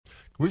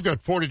We've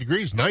got 40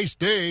 degrees. Nice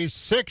day.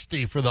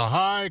 60 for the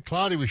high.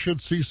 Cloudy. We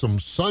should see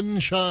some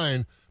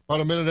sunshine about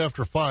a minute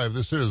after 5.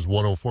 This is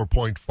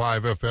 104.5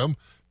 FM,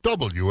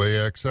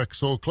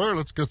 WAXX Eau Claire.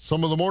 Let's get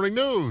some of the morning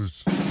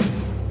news.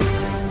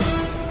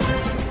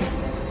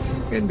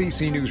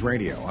 NBC News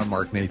Radio, I'm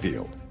Mark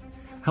Mayfield.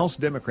 House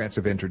Democrats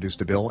have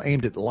introduced a bill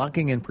aimed at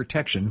locking in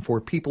protection for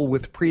people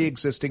with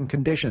pre-existing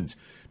conditions.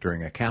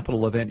 During a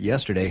Capitol event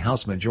yesterday,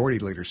 House Majority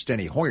Leader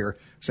Steny Hoyer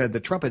said the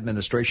Trump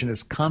administration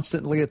is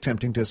constantly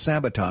attempting to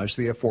sabotage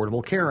the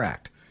Affordable Care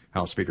Act.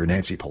 House Speaker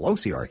Nancy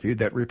Pelosi argued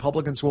that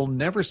Republicans will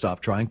never stop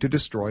trying to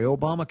destroy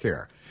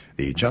Obamacare.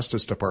 The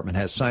Justice Department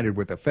has sided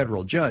with a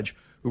federal judge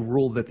who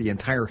ruled that the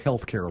entire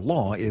health care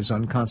law is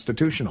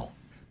unconstitutional.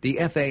 The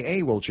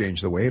FAA will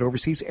change the way it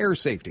oversees air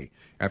safety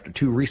after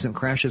 2 recent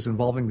crashes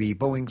involving the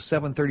Boeing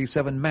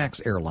 737 MAX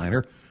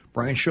airliner.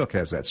 Brian Shook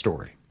has that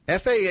story.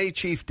 FAA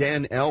Chief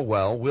Dan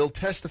Elwell will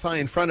testify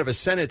in front of a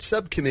Senate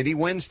subcommittee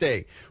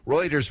Wednesday.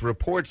 Reuters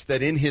reports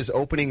that in his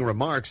opening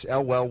remarks,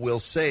 Elwell will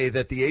say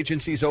that the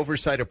agency's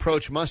oversight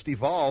approach must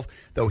evolve,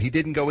 though he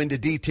didn't go into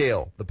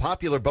detail. The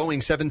popular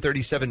Boeing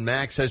 737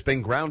 MAX has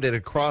been grounded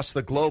across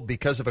the globe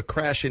because of a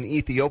crash in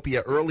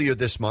Ethiopia earlier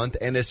this month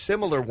and a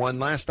similar one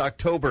last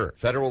October.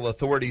 Federal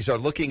authorities are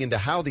looking into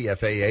how the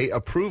FAA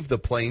approved the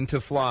plane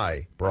to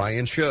fly.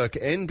 Brian Shook,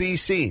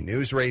 NBC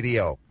News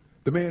Radio.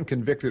 The man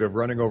convicted of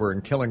running over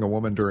and killing a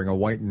woman during a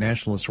white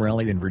nationalist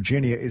rally in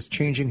Virginia is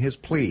changing his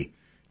plea.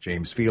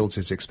 James Fields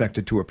is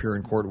expected to appear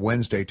in court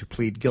Wednesday to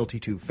plead guilty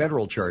to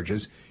federal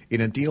charges in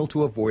a deal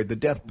to avoid the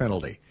death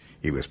penalty.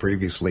 He was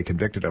previously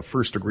convicted of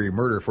first-degree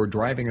murder for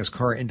driving his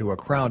car into a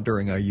crowd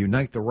during a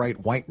Unite the Right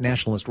white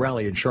nationalist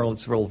rally in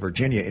Charlottesville,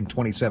 Virginia in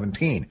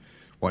 2017.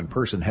 One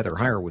person, Heather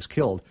Heyer, was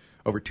killed.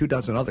 Over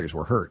 24 others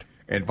were hurt.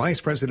 And Vice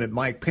President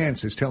Mike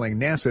Pence is telling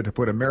NASA to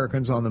put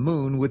Americans on the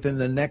moon within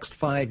the next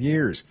 5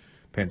 years.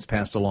 Pence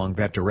passed along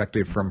that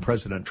directive from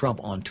President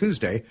Trump on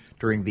Tuesday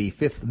during the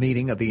 5th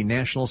meeting of the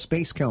National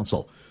Space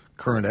Council.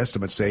 Current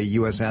estimates say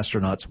U.S.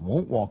 astronauts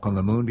won't walk on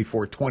the moon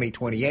before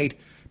 2028.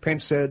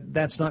 Pence said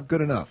that's not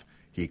good enough.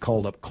 He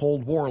called up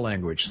Cold War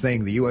language,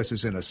 saying the U.S.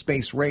 is in a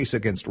space race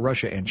against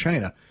Russia and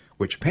China,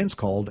 which Pence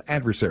called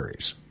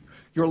adversaries.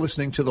 You're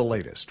listening to the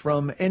latest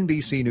from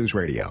NBC News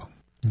Radio.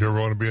 You ever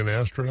want to be an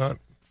astronaut?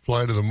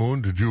 Fly to the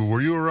moon?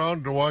 Were you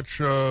around to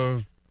watch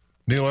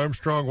Neil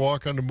Armstrong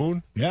walk on the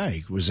moon? Yeah,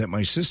 he was at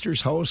my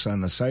sister's house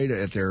on the site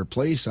at their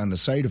place on the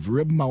site of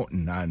Rib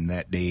Mountain on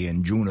that day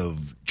in June or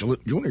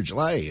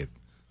July of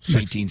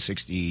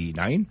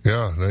 1969.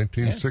 Yeah,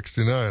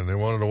 1969. Yeah. They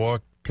wanted to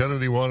walk.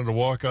 Kennedy wanted to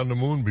walk on the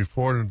moon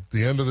before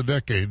the end of the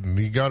decade, and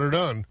he got her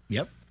done.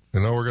 Yep.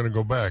 And now we're going to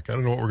go back. I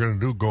don't know what we're going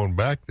to do going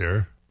back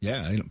there.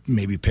 Yeah,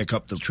 maybe pick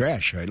up the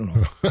trash. I don't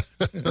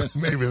know.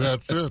 Maybe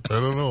that's it. I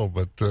don't know,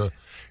 but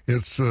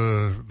it's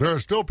there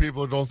are still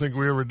people that don't think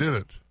we ever did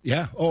it.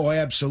 Yeah. Oh,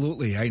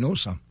 absolutely. I know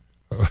some.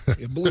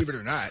 Believe it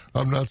or not.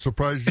 I'm not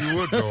surprised you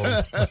would,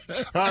 though. All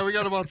right, we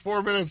got about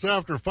 4 minutes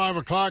after 5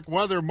 o'clock.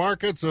 Weather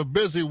markets, a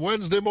busy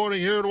Wednesday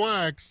morning here at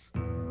Wax.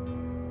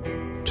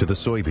 To the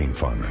soybean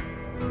farmer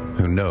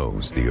who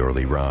knows the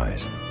early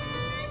rise,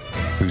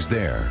 who's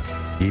there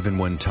even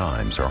when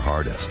times are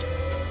hardest,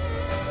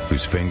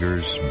 whose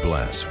fingers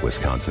bless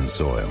Wisconsin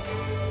soil,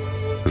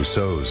 who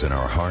sows in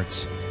our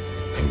hearts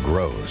and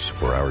grows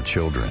for our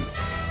children.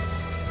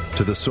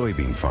 To the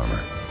soybean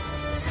farmer,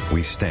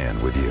 we stand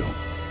with you.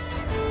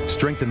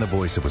 Strengthen the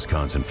voice of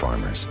Wisconsin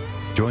farmers.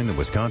 Join the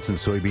Wisconsin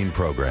Soybean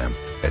Program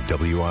at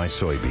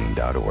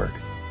wisoybean.org.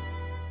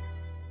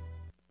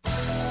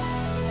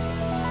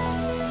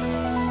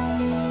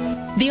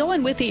 The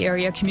Owen-Withee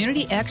Area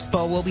Community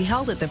Expo will be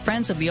held at the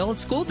Friends of the Old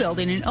School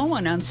Building in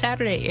Owen on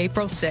Saturday,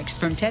 April 6th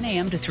from 10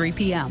 a.m. to 3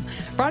 p.m.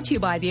 Brought to you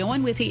by the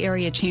Owen-Withee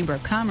Area Chamber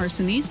of Commerce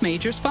and these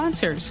major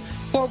sponsors: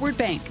 Forward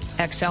Bank,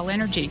 XL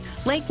Energy,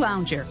 Lake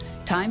Lounger,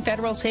 Time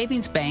Federal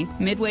Savings Bank,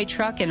 Midway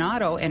Truck and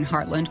Auto, and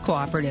Heartland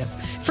Cooperative.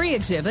 Free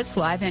exhibits,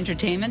 live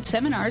entertainment,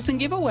 seminars,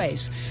 and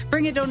giveaways.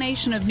 Bring a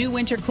donation of new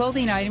winter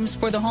clothing items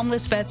for the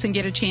homeless vets and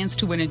get a chance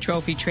to win a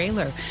trophy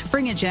trailer.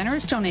 Bring a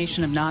generous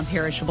donation of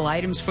non-perishable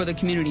items for the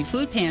community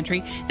food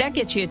pantry. That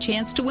gets you a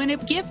chance to win a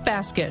gift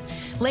basket.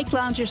 Lake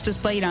Loungers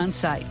displayed on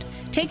site.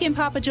 Take in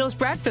Papa Joe's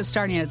breakfast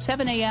starting at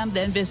 7 a.m.,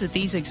 then visit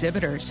these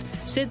exhibitors: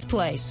 Sid's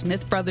Place,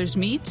 Smith Brothers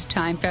Meats,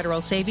 Time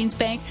Federal Savings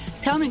Bank,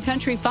 Town and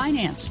Country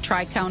Finance,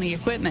 Tri-County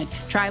Equipment,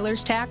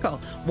 Trilers Tackle,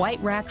 White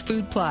Rack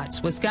Food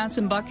Plots,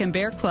 Wisconsin Buck and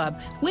Bear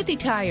Club, Withee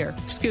Tire,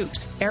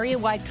 Scoops, Area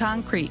Wide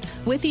Concrete,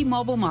 Withee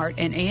Mobile Mart,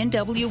 and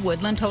A&W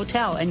Woodland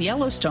Hotel and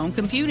Yellowstone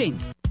Computing.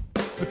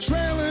 For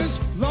trailers,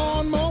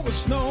 lawnmowers,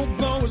 snow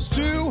blowers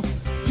too,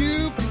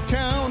 you can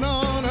count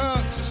on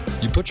us.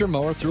 You put your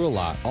mower through a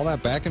lot. All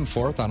that back and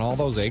forth on all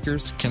those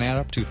acres can add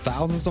up to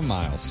thousands of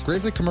miles.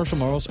 Gravely commercial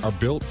mowers are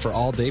built for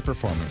all-day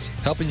performance,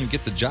 helping you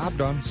get the job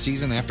done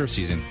season after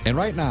season. And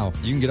right now,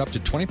 you can get up to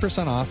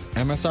 20% off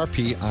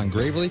MSRP on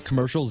Gravely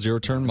commercial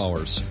zero-turn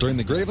mowers during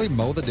the Gravely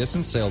Mow the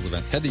Distance sales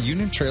event. Head to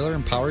Union Trailer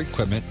and Power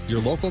Equipment, your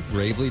local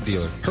Gravely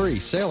dealer. Hurry,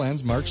 sale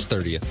ends March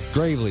 30th.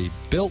 Gravely,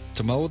 built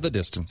to mow the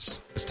distance.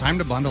 It's time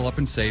to bundle up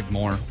and save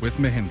more with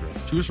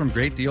Mahindra. Choose from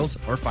great deals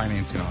or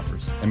financing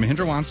offers. And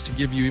Mahindra wants to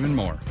give you even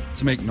more.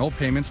 So make no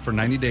payments for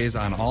 90 days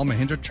on all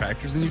Mahindra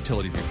tractors and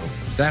utility vehicles.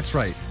 That's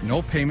right,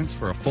 no payments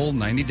for a full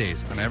 90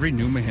 days on every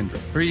new Mahindra.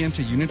 Hurry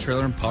into Union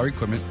Trailer and Power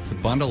Equipment to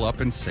bundle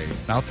up and save.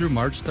 Now through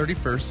March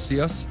 31st,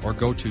 see us or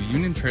go to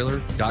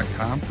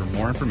uniontrailer.com for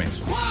more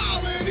information.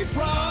 Quality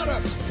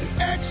products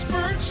and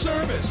expert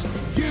service.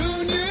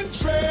 Union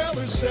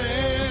Trailer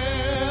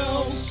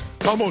Sales.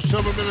 Almost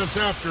 7 minutes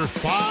after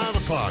 5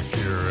 o'clock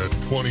here at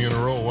 20 in a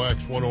row,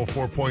 Wax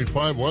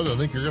 104.5 weather. I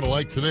think you're going to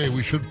like today.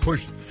 We should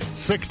push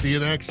 60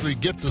 and actually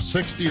get to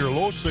 60 or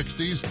low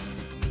 60s.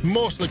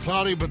 Mostly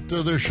cloudy, but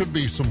there should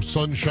be some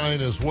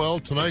sunshine as well.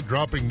 Tonight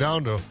dropping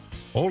down to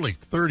only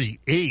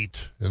 38.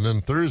 And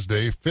then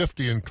Thursday,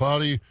 50 and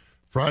cloudy.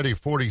 Friday,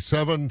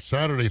 47.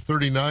 Saturday,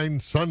 39.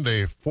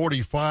 Sunday,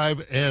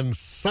 45 and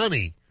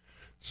sunny.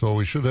 So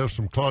we should have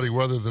some cloudy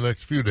weather the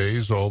next few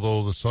days,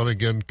 although the sun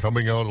again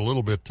coming out a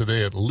little bit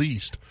today at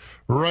least.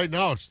 Right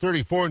now it's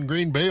 34 in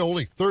Green Bay,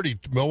 only 30.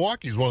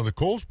 Milwaukee's one of the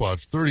cold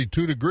spots,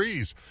 32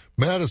 degrees.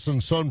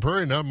 Madison, Sun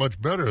Prairie, not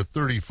much better at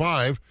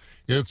 35.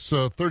 It's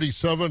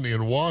 37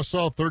 in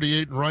Wausau,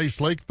 38 in Rice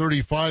Lake,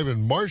 35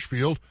 in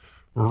Marshfield.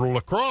 La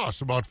Crosse,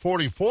 about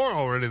 44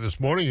 already this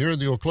morning here in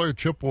the Eau Claire,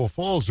 Chippewa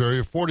Falls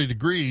area, 40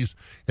 degrees.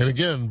 And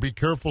again, be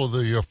careful of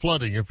the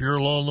flooding. If you're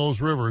along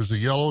those rivers, the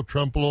Yellow,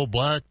 Trempealeau,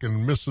 Black,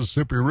 and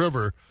Mississippi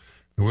River,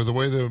 with the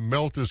way the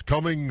melt is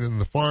coming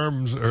and the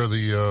farms or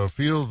the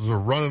fields are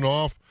running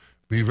off,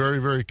 be very,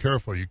 very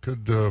careful. You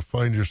could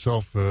find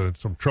yourself in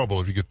some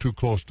trouble if you get too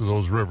close to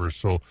those rivers.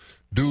 So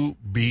do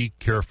be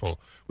careful.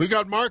 We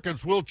got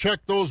markets. We'll check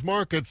those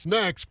markets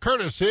next.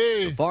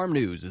 Courtesy. The Farm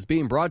News is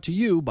being brought to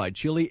you by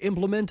Chili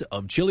Implement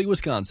of Chili,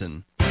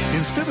 Wisconsin.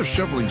 Instead of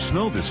shoveling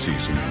snow this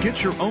season,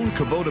 get your own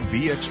Kubota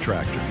BX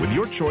tractor with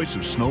your choice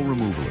of snow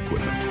removal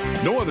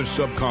equipment. No other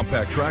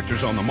subcompact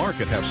tractors on the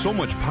market have so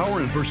much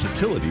power and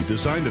versatility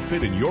designed to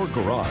fit in your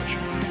garage.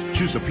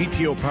 Choose a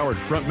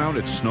PTO-powered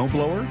front-mounted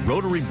snowblower,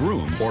 rotary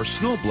broom, or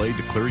snow blade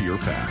to clear your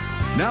path.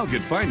 Now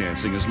get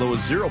financing as low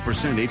as 0%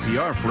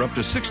 APR for up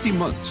to 60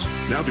 months.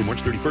 Now through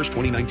March 31st,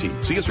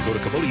 2019. See us or go to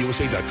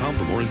KubotaUSA.com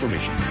for more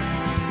information.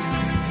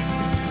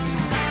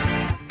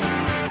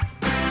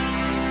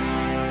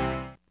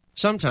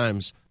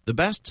 Sometimes the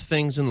best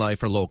things in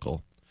life are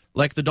local,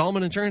 like the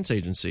Dahlman Insurance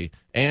Agency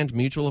and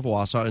Mutual of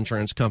Wausau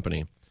Insurance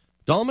Company.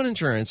 Dahlman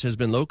Insurance has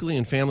been locally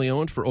and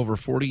family-owned for over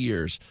 40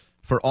 years.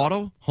 For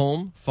auto,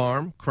 home,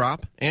 farm,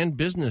 crop, and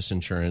business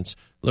insurance,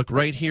 look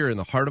right here in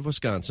the heart of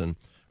Wisconsin.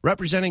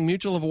 Representing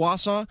Mutual of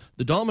Wausau,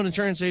 the Dahlman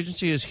Insurance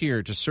Agency is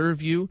here to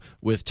serve you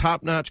with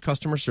top-notch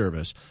customer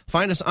service.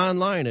 Find us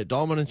online at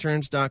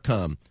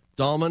dahlmaninsurance.com.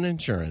 Dahlman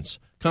Insurance.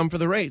 Come for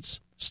the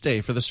rates,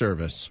 stay for the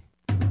service.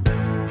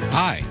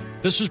 Hi,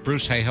 this is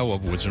Bruce Hayhoe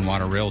of Woods &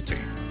 Water Realty.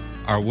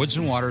 Our Woods &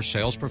 Water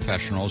sales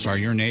professionals are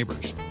your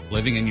neighbors,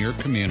 living in your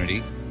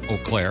community, Eau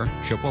Claire,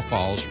 Chippewa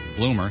Falls,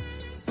 Bloomer,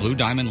 Blue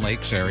Diamond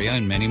Lakes area,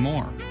 and many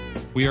more.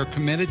 We are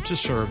committed to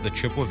serve the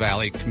Chippewa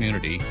Valley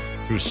community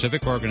through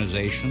civic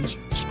organizations,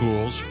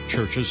 schools,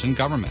 churches, and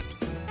government.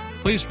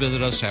 Please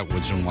visit us at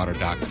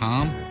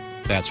woodsandwater.com.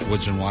 That's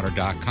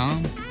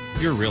woodsandwater.com,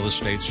 your real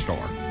estate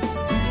store.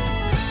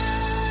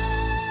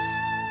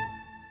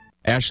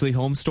 Ashley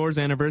Home Store's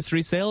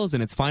anniversary sale is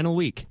in its final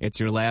week. It's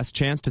your last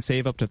chance to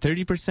save up to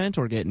 30%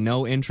 or get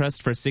no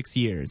interest for 6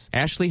 years.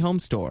 Ashley Home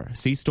Store.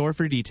 See store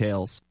for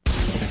details.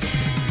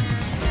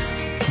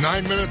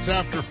 9 minutes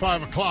after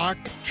 5 o'clock,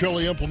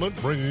 Chili Implement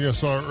bringing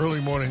us our early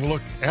morning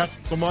look at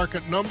the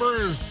market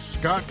numbers.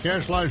 Scott,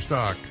 cash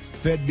livestock.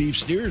 Fed beef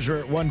steers are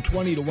at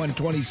 120 to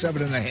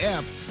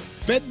 127.5.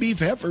 Fed beef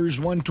heifers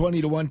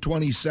 120 to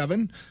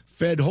 127.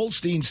 Fed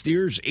Holstein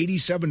steers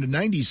 87 to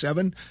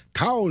 97.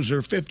 Cows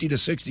are 50 to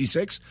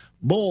 66.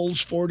 Bulls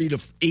 40 to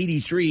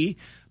 83.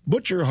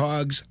 Butcher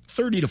hogs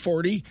 30 to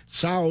 40.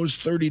 Sows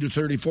 30 to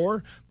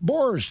 34.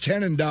 Boars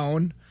 10 and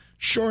down.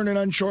 Shorn and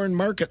unshorn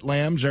market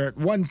lambs are at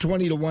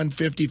 120 to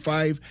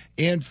 155,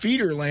 and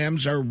feeder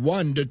lambs are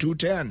 1 to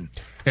 210.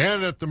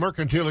 And at the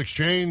Mercantile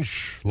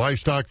Exchange,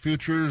 livestock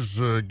futures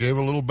gave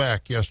a little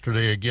back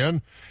yesterday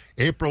again.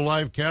 April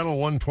live cattle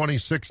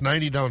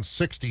 126.90 down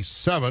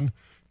 67.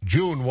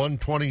 June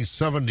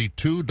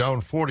 120.72 down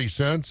 40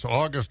 cents.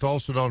 August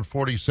also down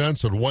 40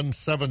 cents at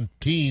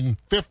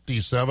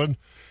 117.57.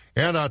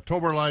 And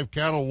October live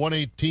cattle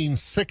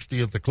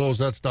 118.60 at the close.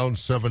 That's down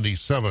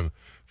 77.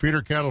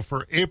 Feeder cattle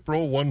for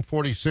April,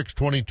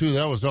 146.22.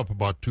 That was up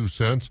about 2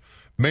 cents.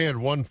 May at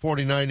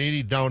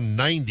 149.80, down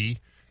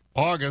 90.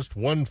 August,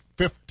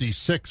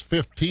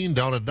 156.15,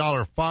 down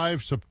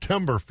 $1.05.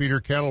 September feeder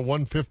cattle,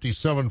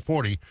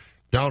 157.40,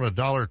 down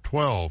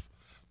 $1.12.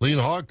 Lean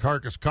hog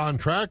carcass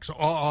contracts,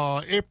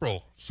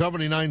 April,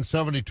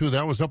 79.72.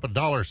 That was up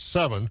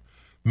 $1.07.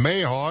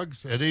 May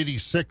hogs at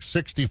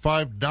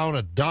 86.65, down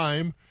a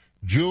dime.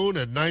 June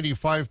at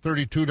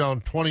 95.32,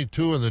 down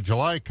 22, and the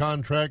July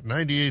contract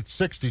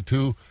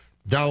 98.62,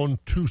 down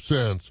 2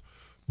 cents.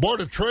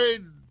 Board of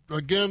Trade,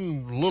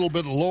 again, a little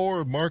bit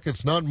lower.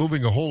 Market's not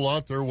moving a whole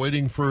lot. They're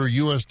waiting for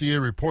USDA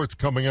reports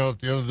coming out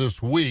at the end of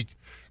this week.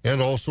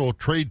 and also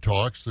trade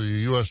talks. The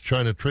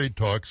U.S.-China trade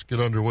talks get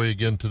underway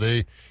again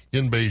today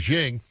in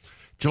Beijing.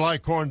 July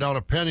corn down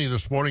a penny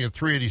this morning at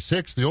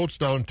 $3.86. The oats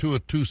down 2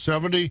 at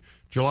 $2.70.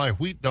 July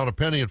wheat down a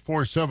penny at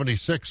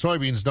 $4.76.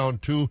 Soybeans down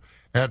 2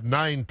 at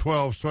 $9.12.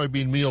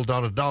 Soybean meal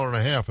down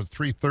 $1.50 at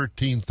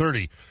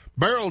 $3.13.30.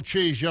 Barrel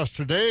cheese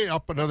yesterday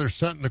up another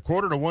cent and a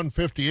quarter to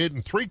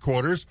 158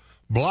 3/4.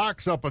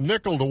 Blocks up a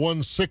nickel to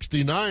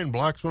 169.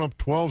 Blocks went up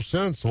 12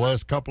 cents the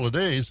last couple of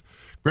days.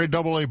 Grade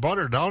AA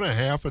butter down a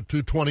half at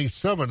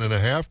 227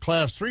 1/2.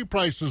 Class 3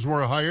 prices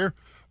were higher.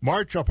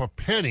 March up a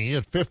penny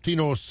at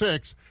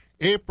 15.06.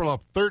 April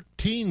up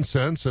 13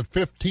 cents at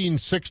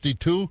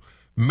 15.62.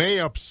 May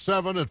up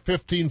 7 at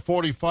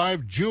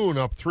 15.45. June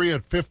up 3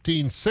 at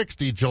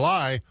 15.60.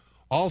 July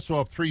also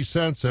up 3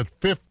 cents at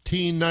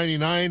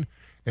 15.99.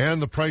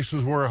 And the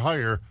prices were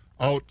higher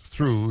out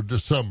through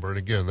December. And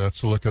again,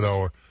 that's a look at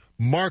our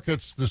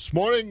markets this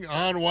morning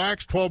on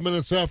Wax, 12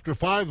 minutes after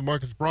 5. The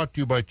market's brought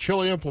to you by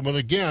Chili Implement.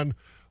 Again,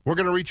 we're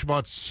going to reach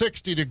about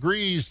 60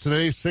 degrees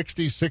today,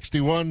 60,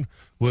 61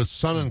 with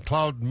sun and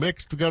cloud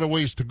mixed. We've got a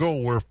ways to go.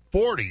 We're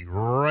 40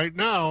 right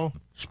now.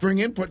 Spring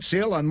input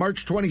sale on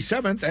March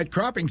 27th at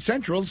Cropping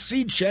Central's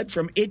Seed Shed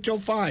from 8 till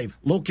 5,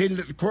 located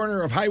at the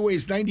corner of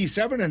Highways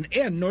 97 and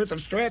N north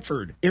of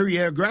Stratford.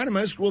 Area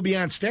agronomist will be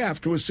on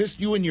staff to assist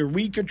you in your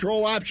weed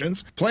control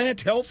options,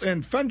 plant health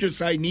and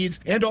fungicide needs,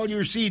 and all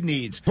your seed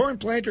needs. Corn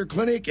planter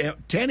clinic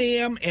at 10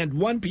 a.m. and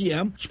 1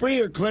 p.m.,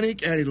 sprayer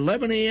clinic at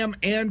 11 a.m.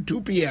 and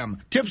 2 p.m.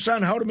 Tips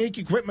on how to make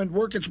equipment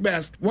work its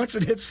best once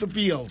it hits the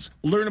fields.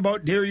 Learn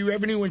about dairy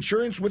revenue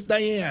insurance with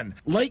Diane.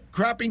 Like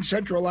Cropping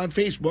Central on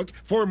Facebook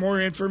for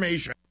more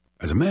information.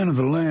 As a man of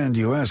the land,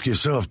 you ask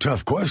yourself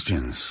tough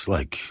questions,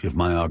 like, if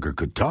my auger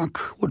could talk,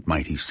 what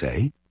might he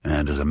say?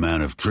 And as a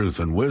man of truth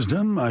and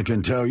wisdom, I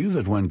can tell you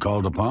that when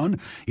called upon,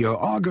 your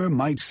auger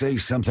might say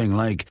something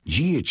like,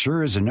 "Gee, it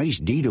sure is a nice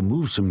day to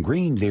move some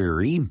grain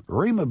there,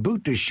 or I'm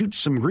about to shoot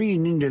some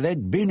grain into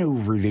that bin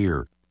over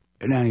there."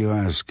 Now you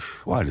ask,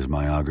 why does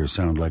my auger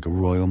sound like a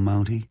Royal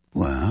Mountie?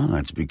 Well,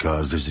 that's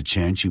because there's a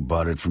chance you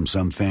bought it from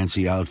some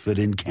fancy outfit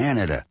in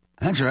Canada.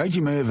 That's right,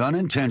 you may have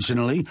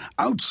unintentionally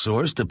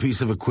outsourced a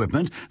piece of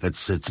equipment that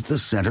sits at the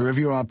center of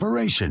your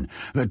operation,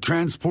 that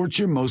transports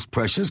your most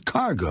precious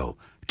cargo.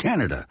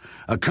 Canada,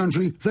 a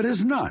country that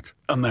is not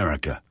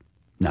America.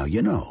 Now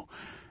you know.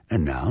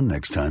 And now,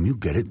 next time you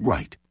get it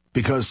right.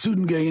 Because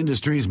Sudengay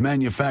Industries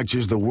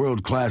manufactures the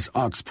world-class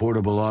Ox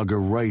Portable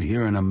Auger right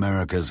here in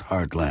America's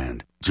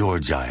heartland,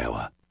 George,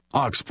 Iowa.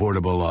 Ox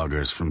Portable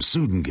Augers from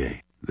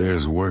Sudengay.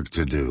 There's work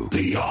to do.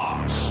 The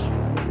Ox.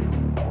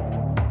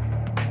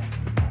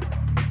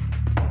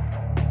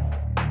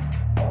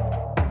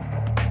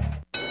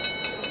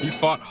 He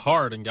fought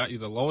hard and got you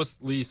the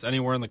lowest lease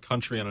anywhere in the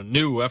country on a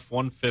new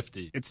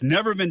F-150. It's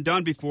never been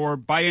done before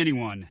by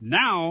anyone.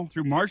 Now,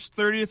 through March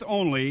 30th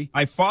only,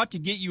 I fought to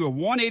get you a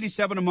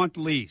 $187 a month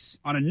lease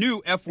on a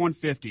new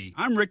F-150.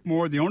 I'm Rick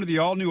Moore, the owner of the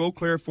all-new Eau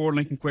Claire Ford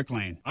Lincoln Quick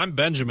Lane. I'm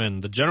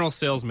Benjamin, the general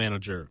sales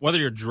manager. Whether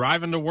you're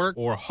driving to work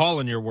or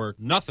hauling your work,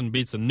 nothing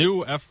beats a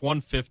new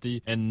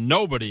F-150, and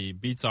nobody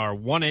beats our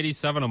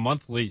 $187 a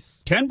month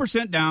lease.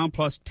 10% down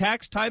plus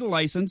tax, title,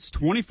 license,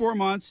 24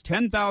 months,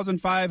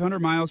 10,500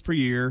 miles per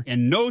year,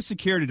 and no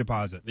security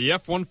deposit. The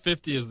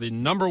F-150 is the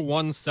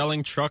 #1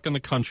 selling truck in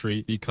the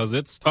country because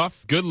it's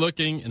tough,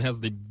 good-looking, and has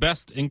the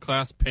best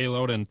in-class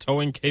payload and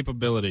towing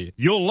capability.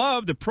 You'll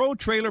love the Pro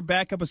Trailer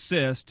Backup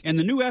Assist, and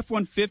the new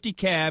F-150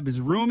 cab is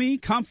roomy,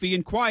 comfy,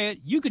 and quiet.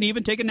 You can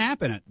even take a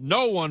nap in it.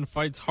 No one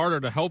fights harder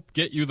to help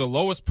get you the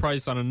lowest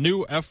price on a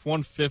new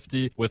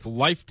F-150 with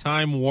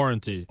lifetime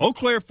warranty. Eau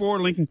Claire Ford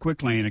Lincoln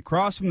Quick Lane,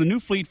 across from the new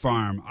Fleet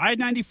Farm,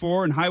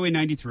 I-94 and Highway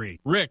 93.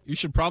 Rick, you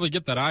should probably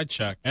get that eye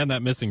check and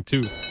that missing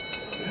tooth.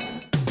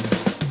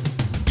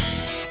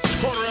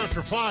 Quarter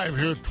after 5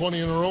 here at 20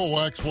 in a row,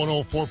 Wax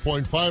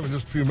 104.5. In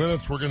just a few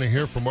minutes, we're going to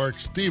hear from Mark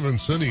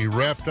Stevenson. He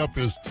wrapped up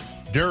his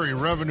dairy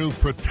revenue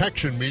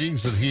protection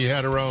meetings that he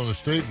had around the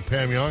state, and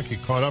Pam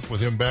Yonke caught up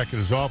with him back at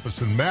his office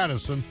in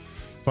Madison.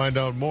 Find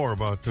out more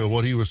about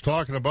what he was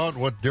talking about,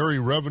 what dairy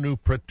revenue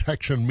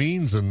protection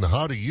means, and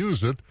how to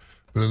use it.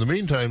 But in the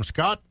meantime,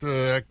 Scott,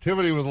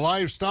 activity with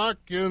livestock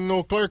in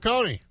Eau Claire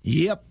County.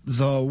 Yep.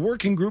 The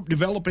working group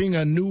developing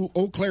a new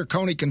Eau Claire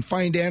County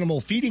confined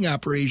animal feeding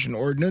operation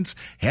ordinance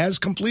has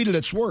completed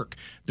its work.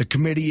 The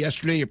committee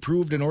yesterday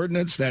approved an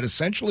ordinance that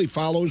essentially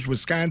follows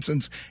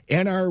Wisconsin's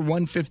NR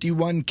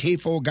 151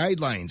 CAFO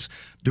guidelines.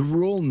 The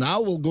rule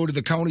now will go to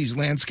the county's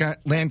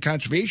Land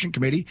Conservation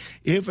Committee.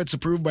 If it's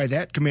approved by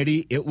that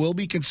committee, it will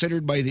be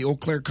considered by the Eau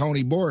Claire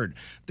County Board.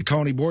 The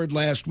county board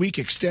last week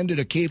extended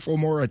a CAFO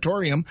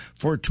moratorium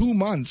for 2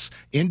 months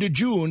into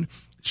June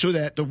so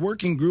that the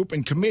working group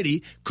and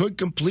committee could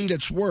complete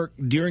its work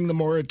during the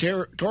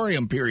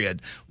moratorium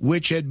period,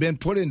 which had been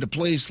put into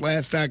place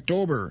last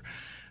October.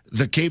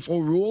 The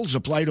CAFO rules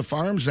apply to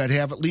farms that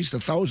have at least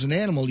 1,000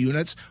 animal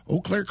units. Eau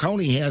Claire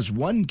County has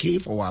one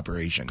CAFO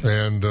operation.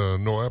 And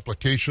no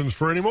applications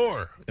for any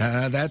more.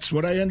 That's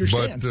what I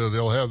understand. But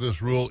they'll have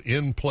this rule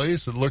in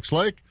place, it looks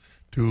like,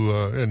 to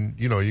and,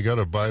 you know, you got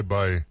to abide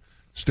by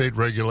state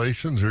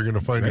regulations, you're going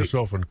to find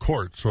yourself in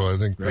court. So I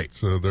think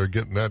that they're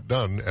getting that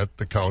done at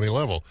the county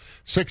level.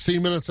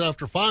 16 minutes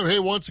after 5. Hey,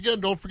 once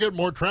again, don't forget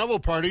more travel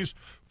parties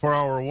for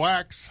our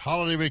WAX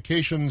Holiday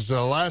Vacations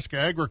Alaska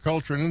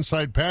Agriculture and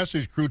Inside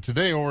Passage crew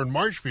today over in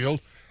Marshfield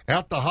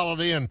at the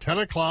Holiday Inn, 10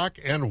 o'clock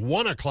and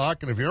 1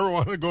 o'clock. And if you ever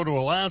want to go to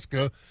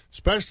Alaska,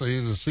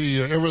 especially to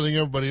see everything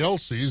everybody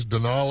else sees,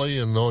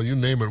 Denali and you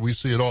name it, we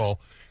see it all.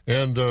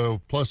 And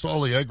plus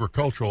all the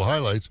agricultural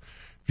highlights.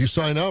 If you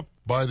sign up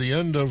by the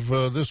end of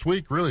this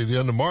week, really the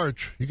end of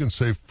March, you can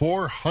save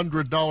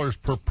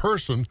 $400 per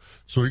person.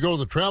 So you go to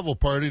the travel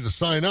party to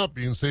sign up,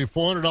 you can save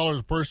 $400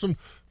 a person,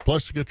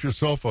 plus you get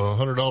yourself a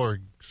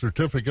 $100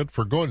 certificate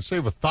for going.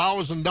 Save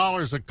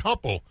 $1,000 a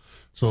couple.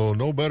 So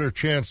no better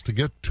chance to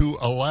get to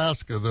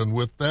Alaska than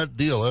with that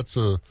deal. That's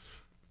a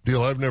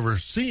deal I've never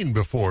seen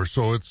before.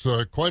 So it's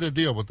quite a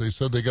deal. But they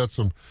said they got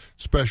some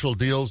special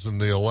deals in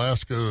the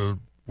Alaska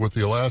with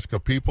the Alaska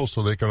people,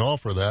 so they can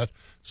offer that.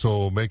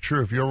 So make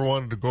sure if you ever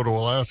wanted to go to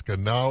Alaska,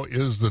 now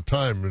is the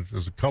time.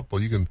 As a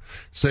couple, you can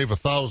save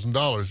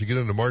 $1,000. You get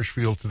into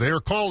Marshfield today, or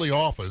call the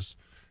office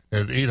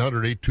at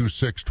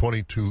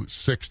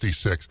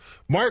 800-826-2266.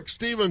 Mark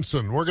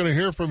Stevenson, we're going to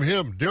hear from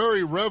him.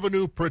 Dairy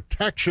Revenue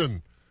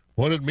Protection,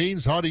 what it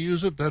means, how to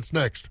use it, that's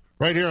next.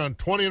 Right here on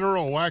 20 in a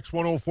row, Wax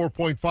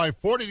 104.5,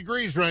 40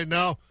 degrees right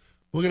now.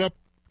 We'll get up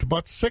to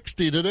about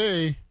 60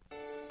 today.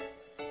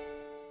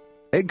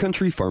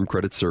 AgCountry Farm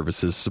Credit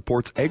Services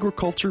supports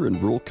agriculture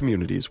and rural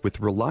communities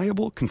with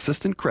reliable,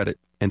 consistent credit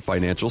and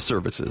financial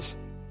services.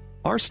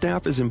 Our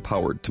staff is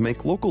empowered to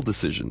make local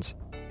decisions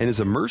and is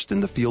immersed in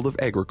the field of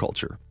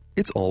agriculture.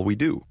 It's all we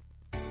do.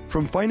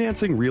 From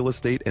financing real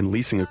estate and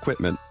leasing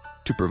equipment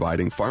to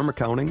providing farm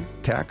accounting,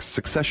 tax,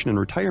 succession and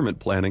retirement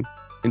planning,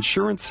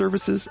 insurance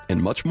services, and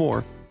much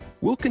more,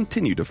 we'll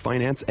continue to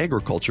finance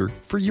agriculture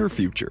for your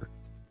future.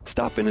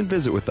 Stop in and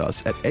visit with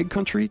us at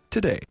AgCountry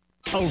today.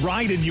 A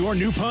ride in your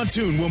new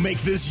pontoon will make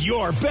this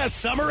your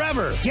best summer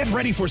ever. Get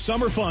ready for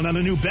summer fun on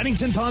a new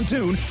Bennington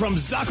pontoon from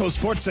Zaco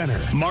Sports Center.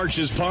 March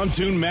is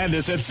Pontoon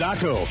Madness at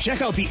Zaco.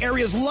 Check out the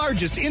area's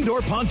largest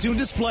indoor pontoon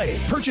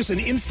display. Purchase an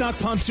in-stock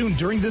pontoon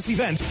during this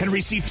event and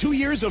receive 2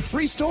 years of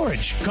free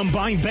storage.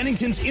 Combine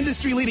Bennington's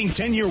industry-leading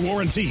 10-year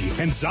warranty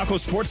and Zaco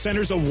Sports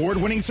Center's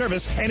award-winning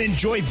service and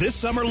enjoy this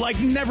summer like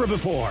never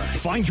before.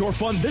 Find your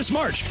fun this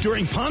March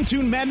during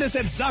Pontoon Madness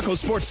at Zaco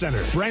Sports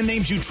Center. Brand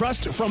names you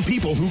trust from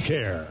people who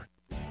care.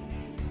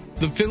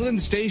 The Fill-In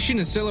Station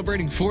is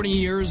celebrating 40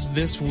 years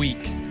this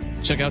week.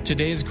 Check out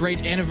today's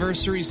great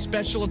anniversary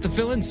special at the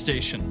Fill-In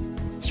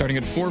Station. Starting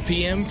at 4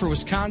 p.m. for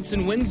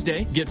Wisconsin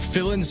Wednesday, get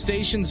Fill-In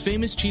Station's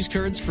famous cheese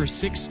curds for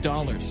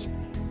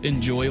 $6.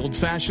 Enjoy Old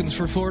Fashions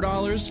for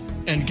 $4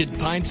 and get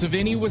pints of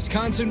any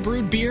Wisconsin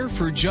brewed beer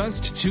for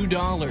just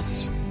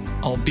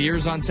 $2. All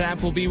beers on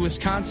tap will be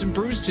Wisconsin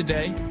brews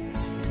today.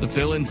 The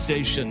Fill-In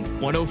Station,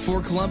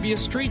 104 Columbia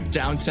Street,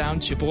 downtown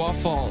Chippewa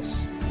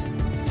Falls.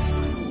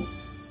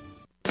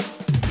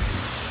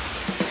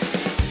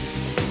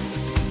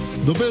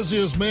 The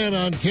busiest man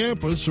on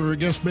campus, or I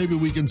guess maybe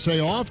we can say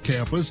off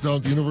campus, down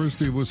at the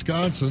University of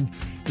Wisconsin,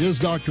 is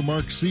Dr.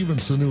 Mark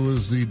Stevenson, who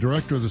is the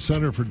director of the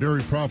Center for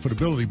Dairy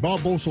Profitability. Bob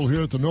Boesel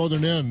here at the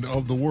northern end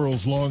of the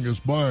world's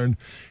longest barn.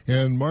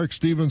 And Mark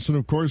Stevenson,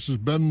 of course, has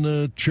been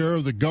the chair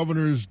of the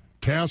governor's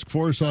task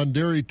force on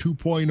Dairy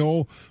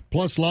 2.0,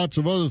 plus lots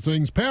of other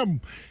things. Pam,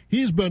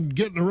 he's been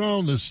getting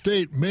around the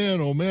state.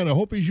 Man, oh man, I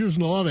hope he's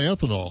using a lot of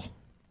ethanol.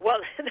 Well,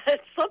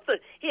 that's something.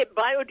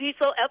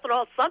 Biodiesel,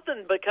 ethanol,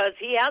 something, because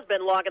he has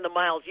been logging the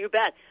miles. You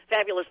bet.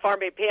 Fabulous Farm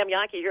Babe Pam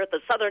Yankee here at the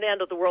southern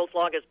end of the world's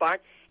longest barn.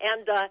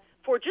 And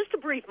for just a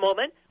brief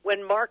moment,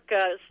 when Mark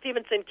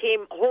Stevenson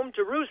came home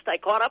to roost, I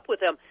caught up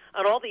with him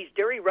on all these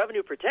dairy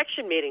revenue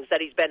protection meetings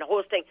that he's been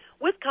hosting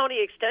with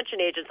county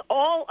extension agents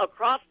all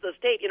across the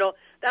state. You know,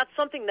 that's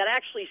something that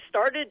actually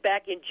started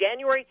back in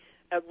January,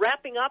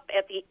 wrapping up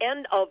at the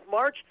end of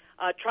March,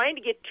 trying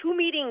to get 2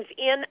 meetings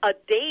in a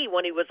day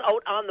when he was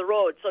out on the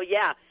road. So,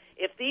 yeah,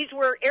 if these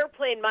were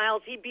airplane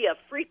miles, he'd be a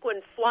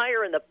frequent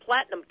flyer in the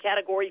platinum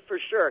category for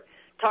sure.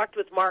 Talked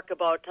with Mark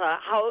about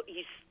how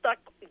he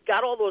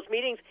got all those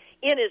meetings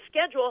in his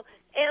schedule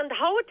and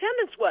how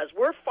attendance was.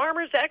 Were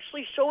farmers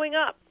actually showing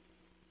up?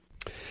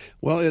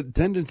 Well,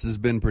 attendance has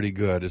been pretty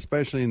good,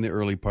 especially in the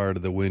early part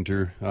of the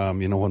winter.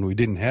 When we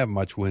didn't have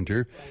much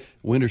winter,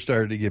 winter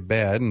started to get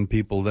bad, and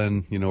people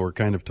then, were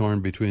kind of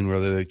torn between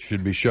whether they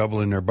should be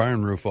shoveling their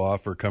barn roof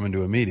off or coming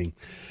to a meeting.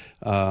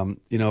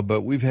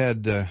 But we've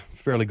had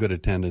fairly good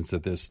attendance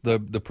at this.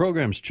 The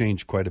program's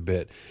changed quite a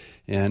bit,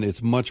 and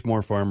it's much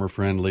more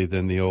farmer-friendly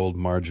than the old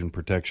margin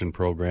protection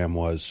program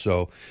was.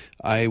 So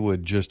I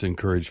would just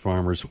encourage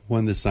farmers,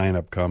 when the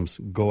sign-up comes,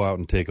 go out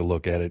and take a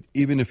look at it.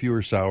 Even if you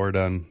were soured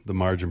on the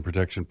margin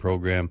protection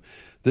program,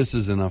 this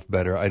is enough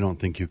better. I don't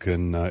think you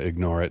can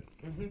ignore it.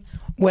 Mm-hmm.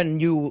 When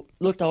you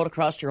looked out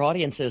across your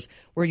audiences,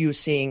 were you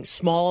seeing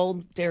small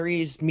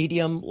dairies,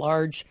 medium,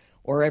 large,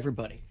 or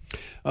everybody?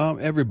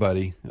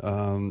 Everybody. A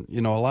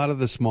lot of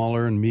the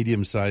smaller and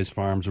medium-sized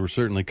farms were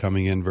certainly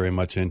coming in very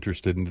much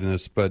interested in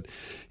this, but,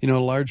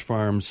 large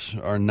farms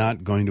are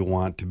not going to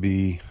want to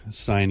be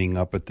signing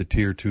up at the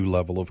Tier 2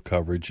 level of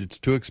coverage. It's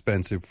too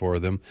expensive for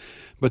them,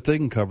 but they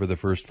can cover the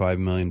first 5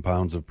 million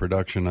pounds of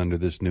production under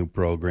this new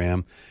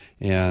program,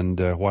 and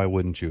why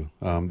wouldn't you?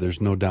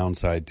 There's no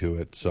downside to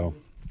it, so...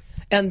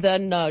 And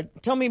then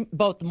tell me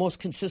about the most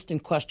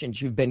consistent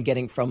questions you've been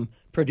getting from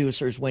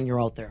producers when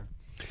you're out there.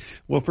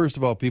 Well, first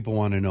of all, people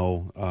want to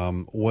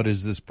know, what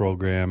is this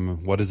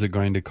program? What is it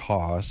going to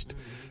cost?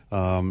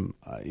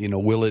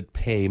 Will it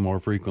pay more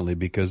frequently?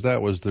 Because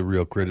that was the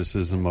real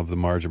criticism of the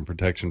margin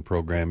protection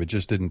program. It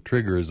just didn't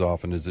trigger as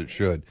often as it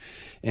should.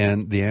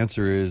 And the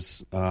answer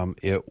is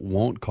it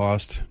won't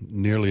cost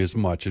nearly as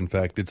much. In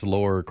fact, it's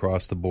lower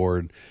across the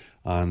board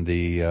on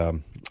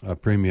the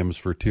premiums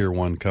for Tier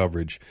 1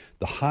 coverage.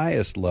 The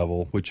highest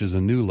level, which is a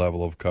new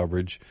level of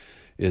coverage,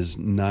 is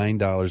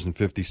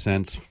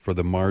 $9.50 for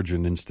the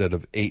margin instead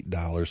of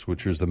 $8,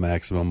 which is the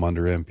maximum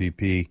under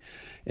MPP,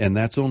 and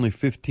that's only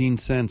 15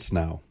 cents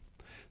now.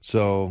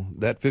 So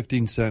that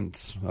 15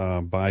 cents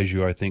buys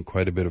you, I think,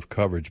 quite a bit of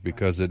coverage,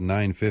 because at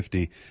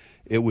 $9.50,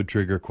 it would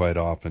trigger quite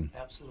often.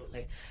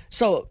 Absolutely.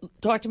 So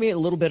talk to me a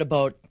little bit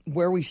about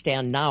where we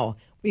stand now.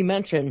 We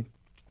mentioned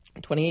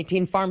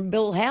 2018 Farm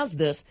Bill has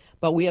this,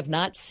 but we have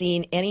not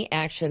seen any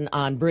action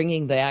on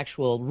bringing the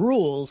actual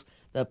rules,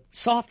 the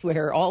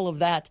software, all of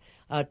that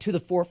to the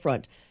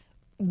forefront.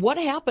 What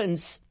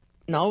happens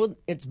now?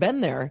 It's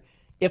been there.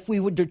 If we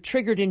would have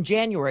triggered in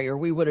January or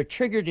we would have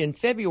triggered in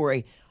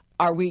February,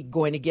 are we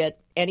going to get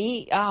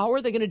any? How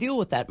are they going to deal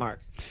with that,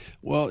 Mark?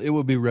 Well, it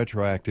will be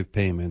retroactive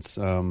payments.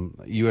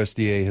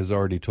 USDA has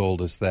already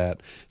told us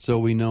that. So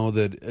we know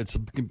that it's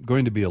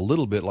going to be a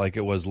little bit like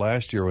it was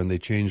last year when they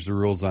changed the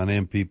rules on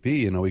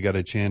MPP. We got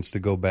a chance to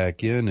go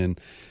back in, and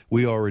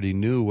we already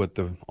knew what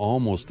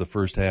almost the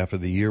first half of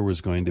the year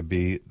was going to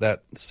be.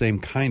 That same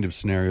kind of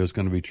scenario is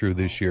going to be true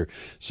this year.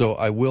 So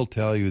I will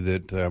tell you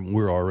that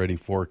we're already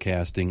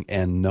forecasting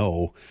and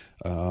know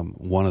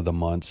one of the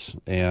months,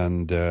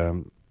 and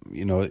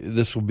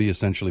this will be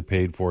essentially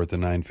paid for at the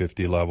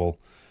 $9.50 level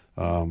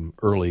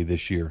early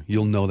this year.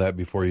 You'll know that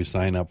before you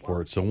sign up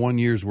for it. So 1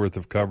 year's worth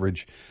of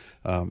coverage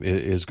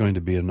is going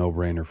to be a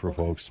no-brainer for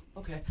folks.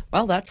 Okay.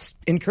 Well, that's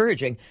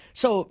encouraging.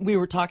 So we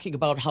were talking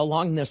about how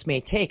long this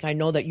may take. I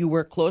know that you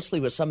work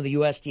closely with some of the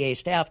USDA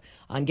staff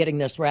on getting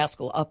this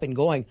rascal up and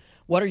going.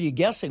 What are you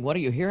guessing? What are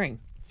you hearing?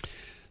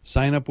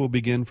 Sign-up will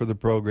begin for the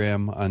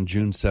program on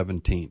June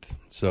 17th.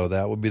 So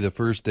that will be the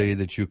first day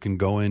that you can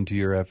go into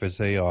your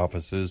FSA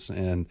offices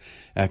and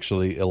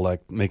actually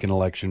make an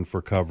election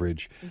for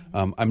coverage.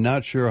 Mm-hmm. I'm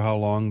not sure how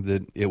long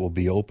that it will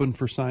be open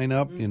for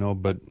sign-up,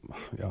 but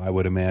I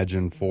would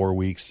imagine 4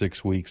 weeks,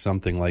 6 weeks,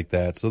 something like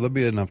that. So there'll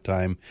be enough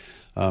time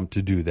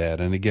to do that.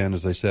 And again,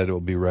 as I said, it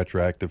will be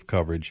retroactive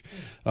coverage.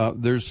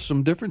 There's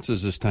some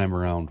differences this time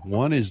around.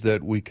 One is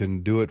that we can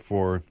do it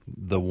for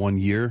the 1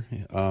 year,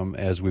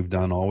 as we've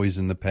done always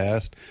in the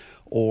past,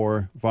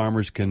 or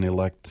farmers can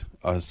elect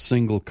a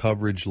single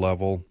coverage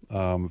level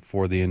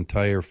for the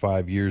entire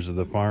 5 years of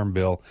the Farm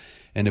Bill.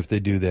 And if they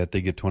do that,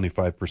 they get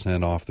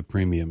 25% off the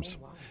premiums.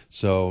 Oh, wow.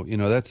 So,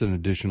 that's an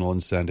additional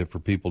incentive for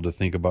people to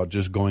think about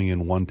just going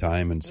in one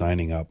time and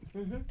signing up.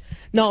 Mm-hmm.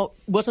 Now,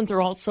 wasn't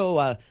there also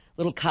a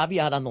little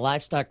caveat on the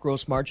livestock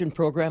gross margin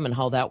program and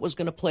how that was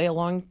going to play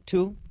along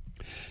too?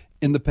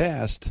 In the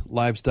past,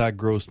 livestock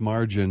gross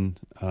margin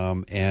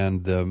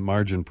and the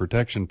margin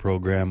protection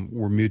program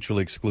were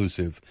mutually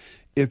exclusive.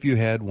 If you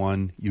had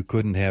one, you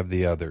couldn't have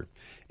the other.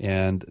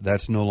 And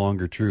that's no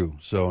longer true.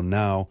 So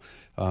now,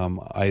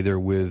 either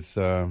with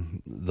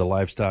the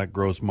livestock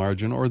gross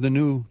margin or the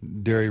new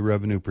dairy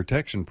revenue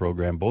protection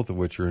program, both of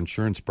which are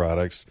insurance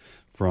products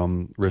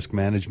from Risk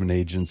Management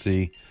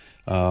Agency,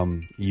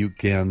 you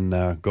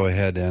can go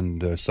ahead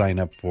and sign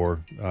up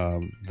for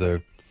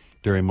the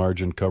dairy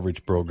margin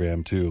coverage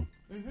program too.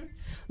 Mm-hmm.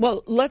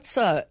 Well, let's.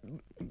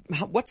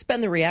 What's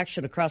been the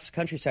reaction across the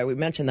countryside? We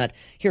mentioned that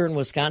here in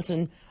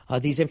Wisconsin,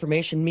 these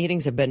information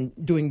meetings have been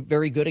doing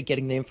very good at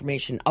getting the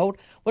information out.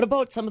 What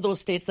about some of those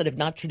states that have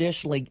not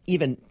traditionally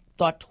even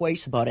thought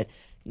twice about it?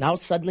 Now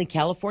suddenly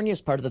California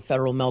is part of the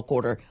federal milk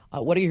order.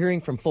 What are you hearing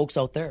from folks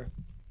out there?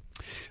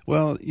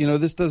 Well,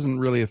 this doesn't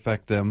really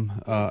affect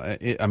them,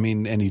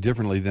 any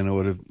differently than it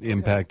would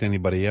impact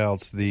anybody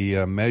else.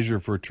 The measure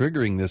for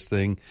triggering this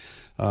thing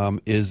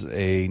is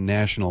a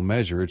national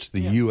measure. It's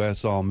the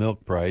U.S. all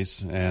milk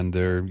price, and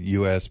their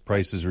U.S.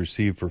 prices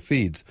received for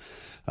feeds.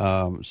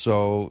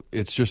 So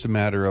it's just a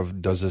matter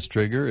of, does this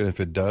trigger? And if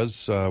it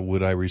does,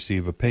 would I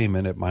receive a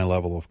payment at my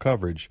level of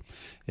coverage?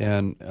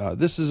 And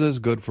this is as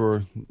good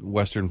for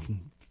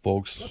Western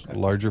folks,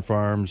 larger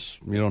farms,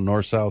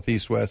 north, south,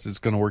 east, west. It's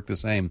going to work the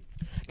same.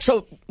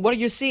 So what are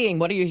you seeing?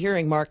 What are you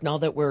hearing, Mark, now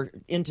that we're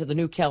into the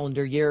new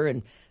calendar year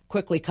and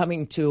quickly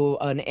coming to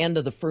an end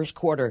of the first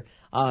quarter?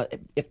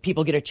 If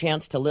people get a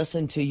chance to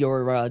listen to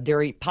your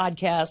dairy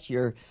podcast,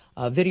 your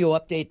video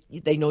update,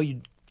 they know you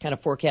kind of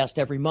forecast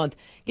every month.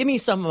 Give me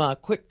some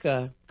quick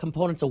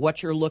components of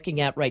what you're looking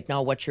at right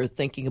now, what you're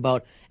thinking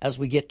about as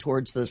we get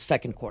towards the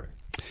second quarter.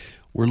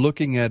 We're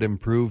looking at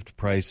improved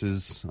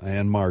prices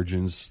and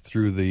margins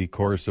through the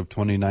course of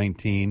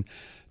 2019.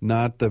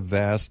 Not the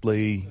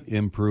vastly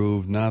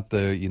improved, not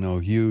the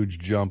huge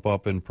jump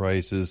up in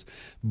prices,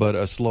 but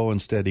a slow and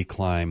steady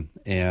climb.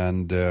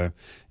 And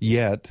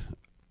yet,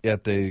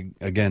 at the,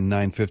 again,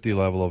 950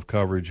 level of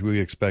coverage,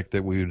 we expect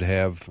that we would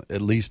have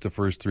at least the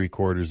first 3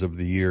 quarters of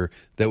the year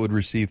that would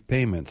receive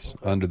payments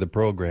under the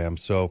program.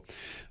 So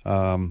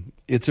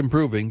it's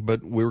improving,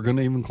 but we're going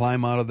to even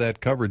climb out of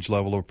that coverage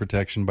level of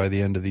protection by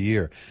the end of the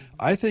year.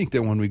 I think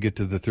that when we get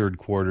to the third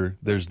quarter,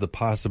 there's the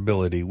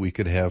possibility we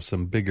could have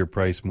some bigger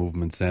price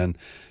movements. And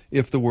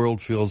if the world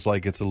feels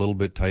like it's a little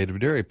bit tight of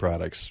dairy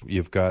products,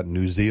 you've got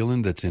New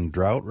Zealand that's in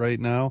drought right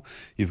now.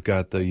 You've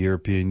got the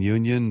European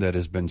Union that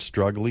has been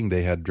struggling.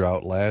 They had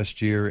drought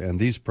last year, and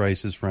these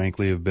prices,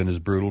 frankly, have been as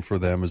brutal for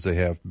them as they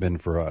have been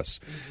for us.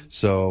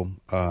 So,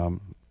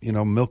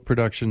 milk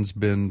production's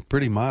been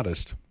pretty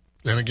modest.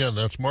 And again,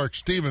 that's Mark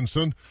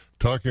Stevenson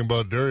talking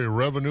about dairy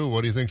revenue.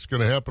 What do you think is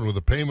going to happen with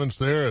the payments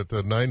there at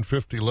the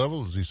 950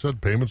 level? As he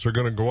said, payments are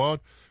going to go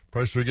out.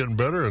 Prices are getting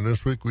better, and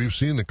this week we've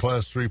seen the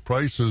Class 3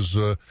 prices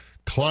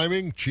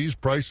climbing. Cheese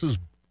prices,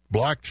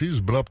 block cheese, has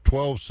been up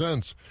 12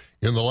 cents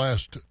in the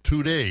last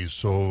 2 days.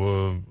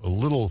 So a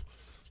little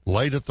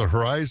light at the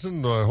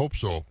horizon. I hope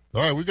so. All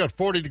right, we've got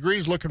 40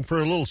 degrees, looking for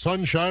a little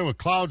sunshine with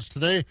clouds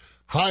today.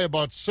 High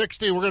about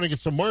 60. We're going to get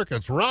some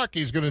markets.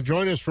 Rocky's going to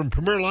join us from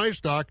Premier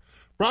Livestock.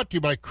 Brought to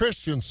you by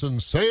Christensen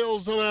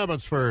Sales of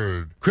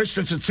Abbotsford.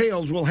 Christensen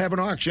Sales will have an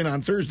auction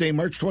on Thursday,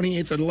 March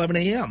 28th at 11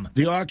 a.m.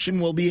 The auction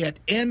will be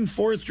at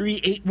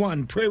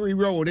N4381 Prairie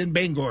Road in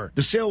Bangor.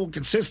 The sale will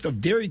consist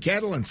of dairy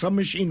cattle and some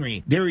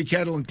machinery. Dairy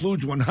cattle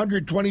includes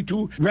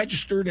 122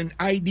 registered and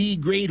ID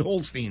grade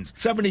Holsteins,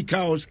 70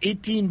 cows,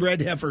 18 bred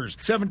heifers,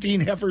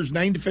 17 heifers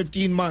 9 to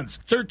 15 months,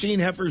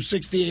 13 heifers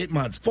 6 to 8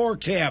 months, 4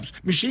 calves.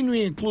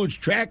 Machinery includes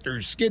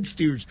tractors, skid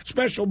steers,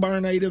 special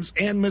barn items,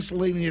 and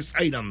miscellaneous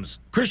items.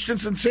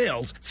 Christensen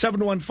Sales,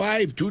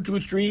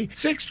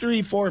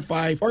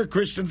 715-223-6345 or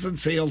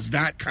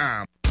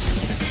christensensales.com.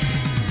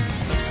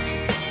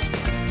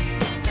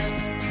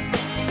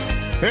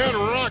 And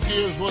Rocky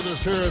is with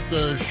us here at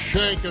the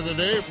Shank of the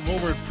Day from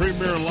over at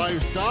Premier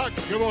Livestock.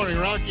 Good morning,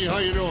 Rocky. How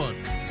you doing?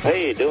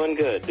 Hey, doing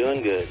good.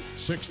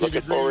 60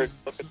 looking degrees.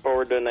 Looking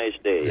forward to a nice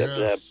day.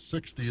 Yeah,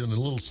 60 and a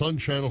little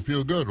sunshine will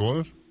feel good,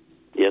 won't it?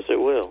 Yes, it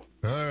will.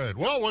 All right.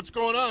 Well, what's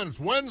going on? It's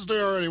Wednesday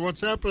already.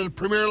 What's happening at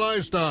Premier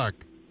Livestock?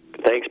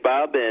 Thanks,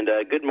 Bob, and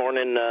good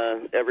morning,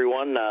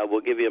 everyone.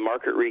 We'll give you a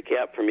market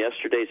recap from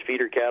yesterday's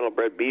feeder cattle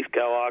bred beef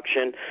cow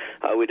auction.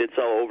 We did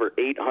sell over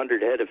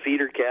 800 head of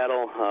feeder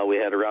cattle. We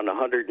had around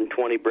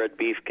 120 bred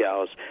beef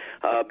cows.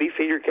 Beef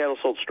feeder cattle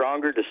sold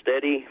stronger to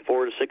steady,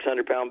 400 to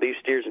 600 pound beef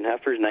steers and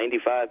heifers,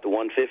 95 to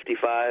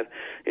 155.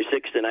 Your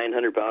 600 to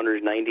 900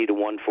 pounders, 90 to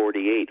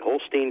 148.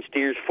 Holstein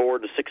steers,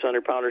 400 to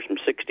 600 pounders from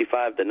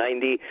 65 to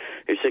 90.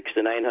 Your 600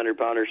 to 900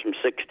 pounders from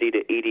 60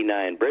 to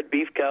 89. Bred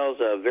beef cows,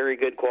 very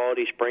good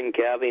quality spring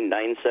calving,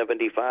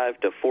 975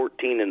 to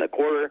 14 and a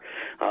quarter.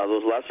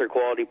 Those lesser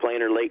quality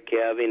plain or late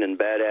calving and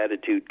bad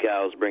attitude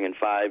cows bringing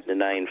 5 to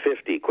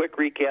 950. Quick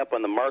recap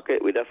on the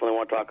market. We definitely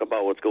want to talk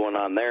about what's going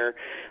on there.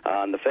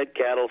 On the fed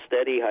cattle,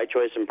 steady, high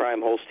choice and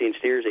prime Holstein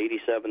steers,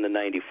 87 to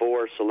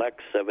 94.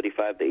 Select,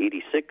 75 to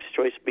 86.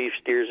 Choice beef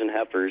steers and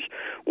heifers,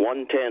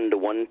 110 to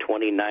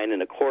 129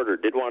 and a quarter.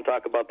 Did want to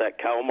talk about that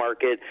cow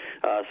market.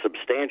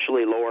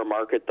 Substantially lower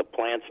market. The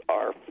plants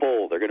are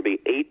full. They're going to be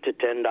 $8 to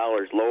 $10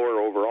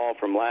 lower overall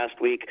from last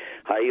week.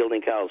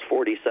 High-yielding cows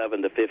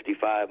 47 to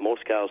 55.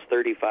 Most cows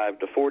 35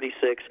 to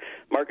 46.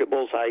 Market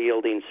bulls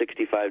high-yielding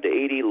 65 to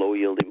 80.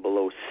 Low-yielding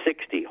below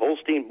 60.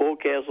 Holstein bull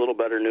calves, a little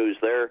better news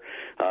there.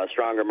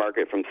 Stronger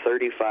market from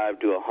 $35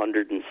 to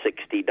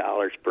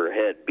 $160 per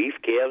head. Beef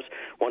calves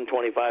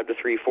 125 to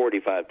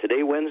 345.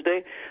 Today,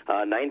 Wednesday,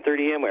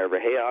 9:30 a.m. We have a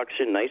hay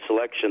auction. Nice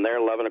selection there.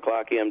 11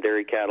 o'clock a.m.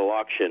 dairy cattle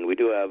auction. We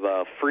do have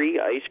free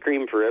ice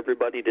cream for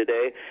everybody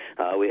today.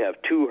 We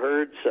have 2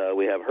 herds.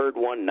 We have herd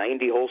 1,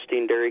 90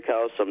 Holstein dairy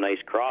cows, some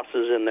nice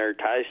crosses in there,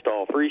 tie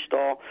stall, free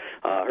stall.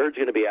 Herd's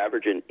going to be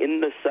averaging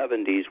in the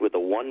 70s with a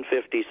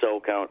 150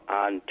 sow count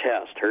on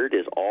test. Herd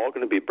is all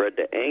going to be bred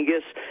to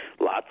Angus.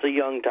 Lots of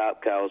young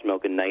top cows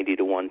milking 90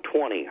 to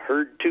 120.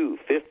 Herd 2,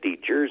 50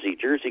 Jersey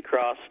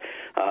cross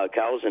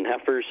cows and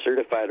heifers,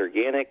 certified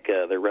organic.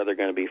 They're rather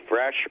going to be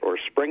fresh or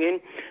springing,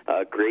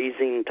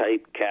 grazing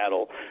type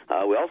cattle.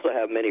 We also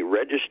have many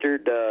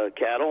registered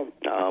cattle.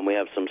 We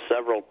have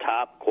several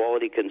top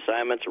quality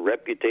consignments,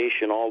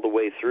 reputation all the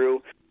way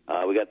through.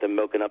 We got them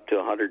milking up to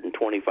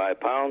 125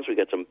 pounds. We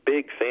got some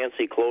big,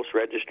 fancy, close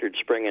registered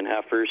spring and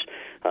heifers,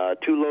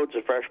 2 loads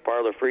of fresh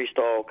parlor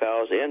freestall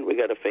cows, and we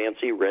got a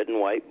fancy red and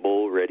white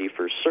bull ready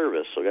for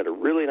service. So we got a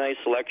really nice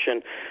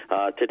selection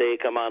today.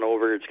 Come on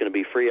over. It's going to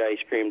be free ice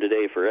cream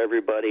today for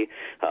everybody.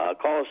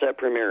 Call us at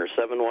Premier,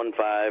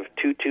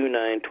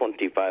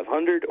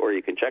 715-229-2500, or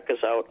you can check us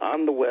out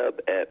on the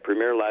web at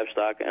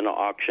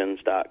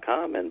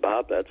PremierLivestockAndAuctions.com. And,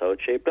 Bob, that's how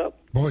it's shaped up.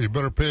 Boy, you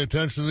better pay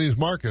attention to these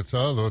markets,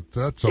 huh?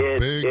 That's a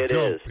big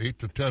jump, $8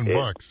 to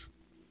 $10.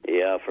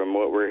 Yeah, from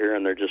what we're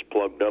hearing, they're just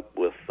plugged up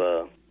with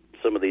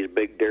some of these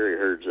big dairy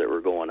herds that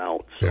were going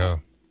out. So. Yeah,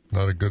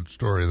 not a good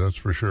story, that's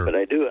for sure. But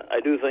I do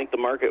think the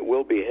market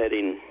will be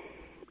heading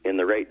in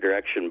the right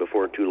direction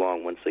before too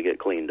long once they get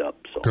cleaned up.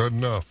 So. Good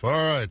enough. All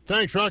right.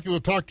 Thanks, Rocky.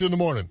 We'll talk to you in the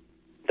morning.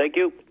 Thank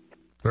you.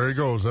 There he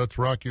goes. That's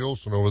Rocky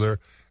Olson over there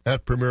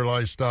at Premier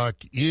Livestock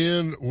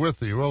in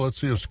Withee. Well,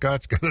 let's see if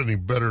Scott's got any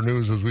better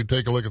news as we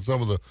take a look at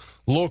some of the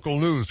local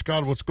news.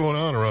 Scott, what's going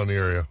on around the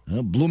area?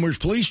 Bloomer's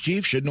police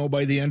chief should know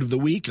by the end of the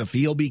week if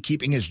he'll be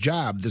keeping his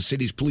job. The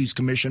city's police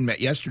commission met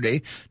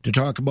yesterday to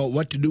talk about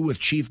what to do with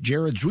Chief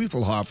Jared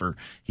Zwiefelhofer.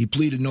 He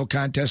pleaded no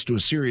contest to a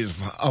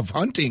series of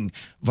hunting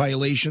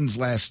violations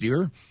last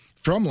year.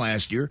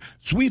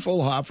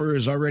 Zwiefelhofer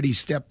has already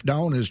stepped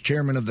down as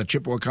chairman of the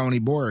Chippewa County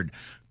Board.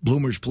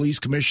 Bloomer's Police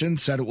Commission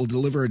said it will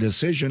deliver a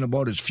decision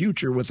about his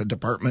future with the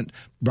department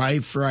by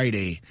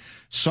Friday.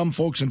 Some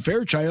folks in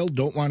Fairchild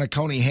don't want a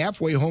county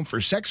halfway home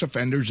for sex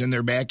offenders in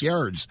their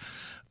backyards.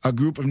 A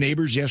group of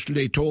neighbors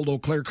yesterday told Eau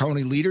Claire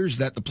County leaders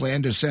that the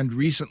plan to send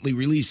recently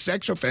released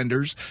sex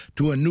offenders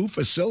to a new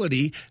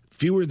facility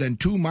fewer than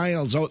 2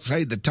 miles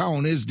outside the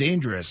town is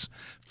dangerous.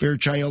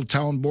 Fairchild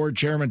Town Board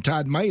Chairman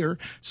Todd Meyer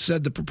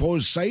said the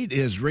proposed site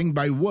is ringed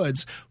by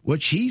woods,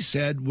 which he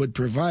said would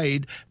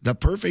provide the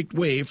perfect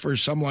way for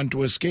someone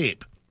to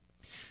escape.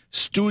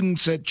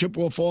 Students at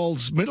Chippewa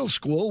Falls Middle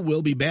School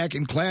will be back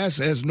in class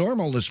as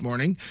normal this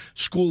morning.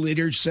 School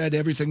leaders said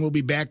everything will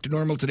be back to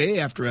normal today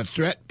after a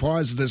threat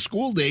paused the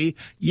school day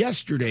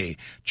yesterday.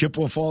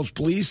 Chippewa Falls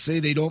police say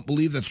they don't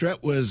believe the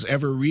threat was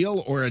ever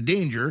real or a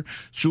danger.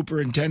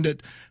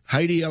 Superintendent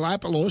Heidi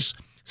Alapoulos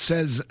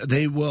says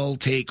they will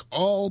take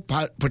all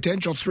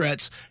potential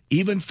threats,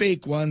 even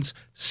fake ones,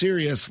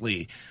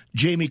 seriously.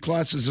 Jamie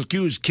Kloss's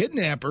accused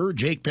kidnapper,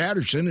 Jake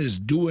Patterson, is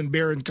due in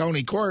Barron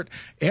County Court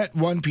at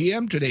 1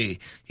 p.m. today.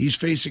 He's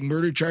facing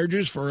murder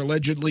charges for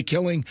allegedly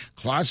killing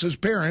Kloss's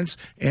parents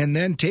and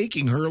then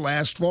taking her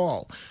last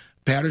fall.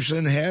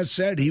 Patterson has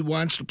said he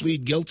wants to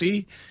plead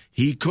guilty.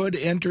 He could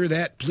enter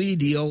that plea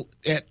deal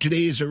at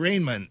today's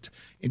arraignment.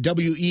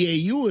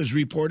 WEAU is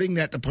reporting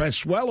that the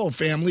Pasquello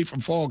family from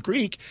Fall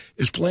Creek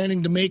is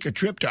planning to make a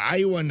trip to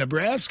Iowa and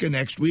Nebraska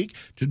next week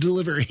to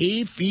deliver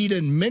hay, feed,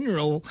 and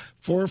mineral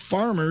for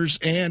farmers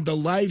and the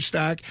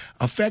livestock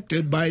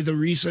affected by the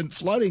recent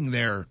flooding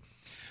there.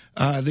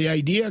 The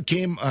idea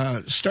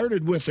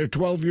started with their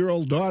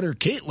 12-year-old daughter,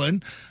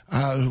 Caitlin,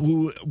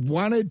 who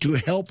wanted to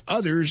help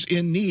others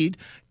in need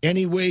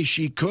any way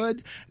she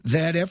could.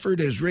 That effort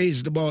has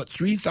raised about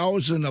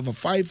 $3,000 of a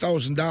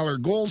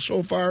 $5,000 goal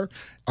so far,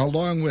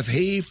 along with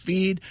hay,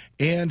 feed,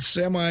 and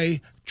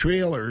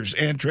semi-trailers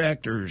and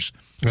tractors.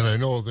 And I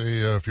know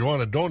if you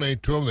want to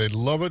donate to them, they'd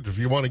love it. If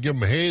you want to give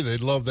them hay,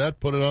 they'd love that.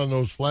 Put it on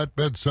those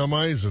flatbed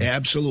semis and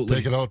absolutely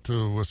take it out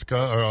to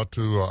Wisconsin or out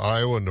to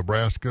Iowa and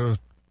Nebraska.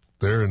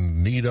 They're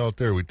in need out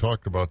there. We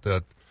talked about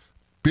that.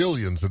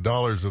 Billions of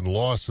dollars in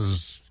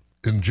losses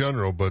in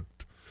general, but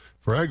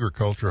for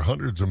agriculture,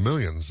 hundreds of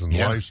millions in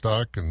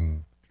livestock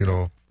and,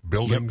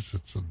 buildings.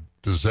 Yep. It's a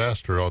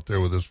disaster out there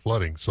with this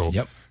flooding. So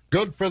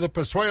good for the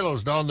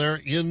Pasquellos down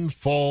there in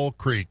Fall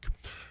Creek.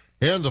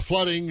 And the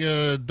flooding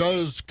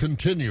does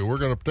continue. We're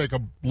going to take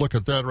a look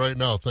at that right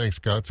now. Thanks,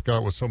 Scott.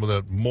 Scott with some of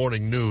that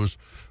morning news.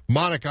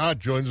 Monica Ott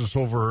joins us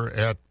over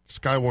at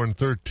Skywarn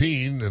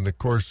 13, and of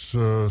course,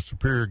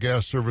 Superior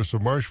Gas Service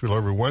of Marshfield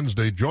every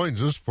Wednesday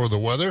joins us for the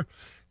weather.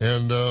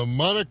 And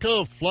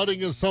Monica, flooding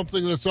is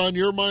something that's on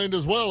your mind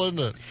as well, isn't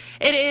it?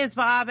 It is,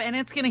 Bob, and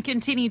it's going to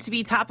continue to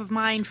be top of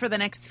mind for the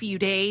next few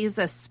days,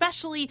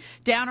 especially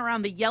down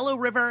around the Yellow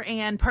River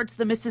and parts of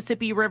the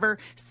Mississippi River,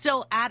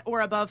 still at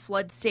or above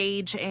flood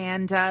stage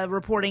and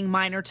reporting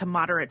minor to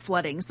moderate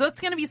flooding. So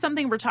that's going to be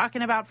something we're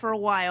talking about for a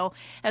while,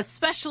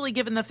 especially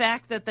given the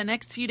fact that the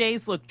next few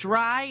days look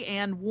dry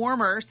and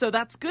warmer. So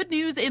that's good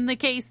news in the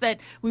case that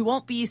we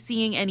won't be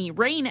seeing any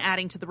rain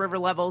adding to the river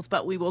levels,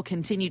 but we will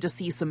continue to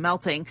see some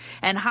melting.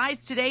 And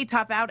highs today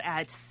top out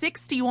at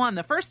 61.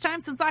 The first time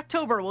since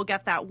October we'll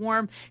get that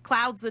warm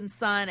clouds and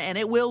sun, and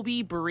it will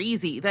be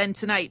breezy. Then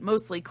tonight,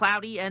 mostly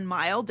cloudy and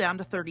mild, down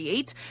to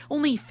 38.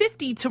 Only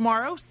 50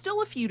 tomorrow,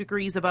 still a few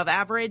degrees above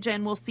average,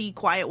 and we'll see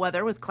quiet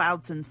weather with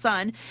clouds and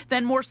sun.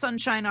 Then more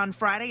sunshine on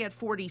Friday at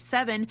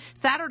 47.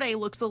 Saturday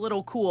looks a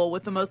little cool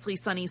with a mostly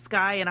sunny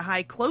sky and a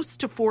high close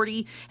to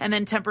 40. And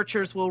then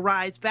temperatures will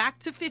rise back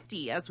to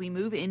 50 as we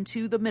move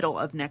into the middle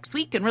of next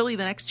week. And really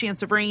the next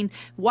chance of rain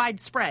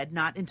widespread,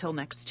 not not until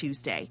next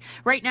Tuesday.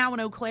 Right now in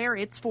Eau Claire,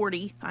 it's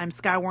 40. I'm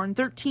Skywarn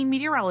 13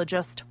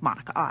 meteorologist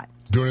Monica Ott.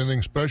 Do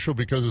anything special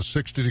because it's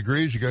 60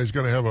 degrees? You guys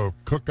going to have a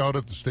cookout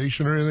at the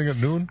station or anything at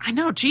noon? I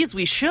know. Geez,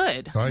 we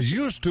should. I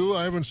used to.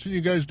 I haven't seen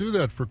you guys do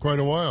that for quite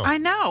a while. I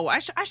know. I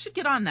should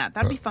get on that.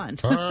 That'd be fun.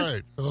 All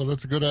right. Oh,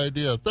 that's a good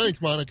idea.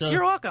 Thanks, Monica.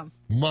 You're welcome.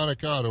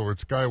 Monica Ott over at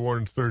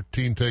Skywarn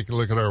 13. Taking a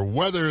look at our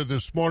weather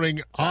this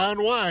morning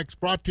on Wax,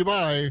 brought to you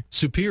by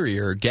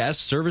Superior Gas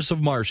Service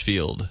of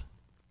Marshfield.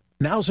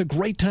 Now's a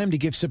great time to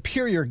give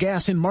Superior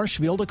Gas in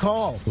Marshfield a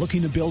call.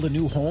 Looking to build a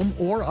new home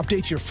or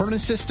update your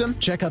furnace system?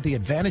 Check out the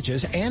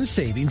advantages and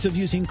savings of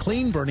using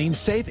clean-burning,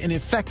 safe, and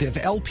effective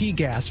LP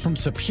gas from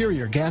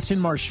Superior Gas in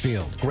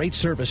Marshfield. Great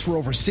service for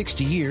over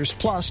 60 years,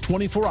 plus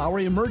 24-hour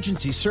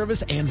emergency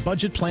service and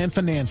budget plan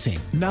financing.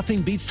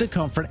 Nothing beats the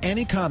comfort and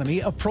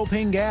economy of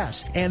propane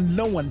gas, and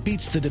no one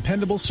beats the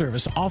dependable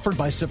service offered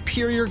by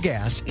Superior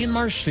Gas in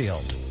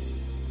Marshfield.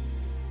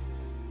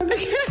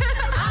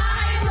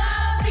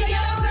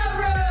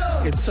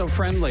 It's so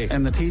friendly,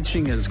 and the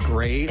teaching is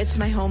great. It's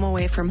my home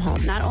away from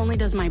home. Not only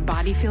does my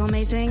body feel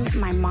amazing,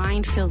 my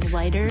mind feels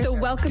lighter. The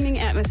welcoming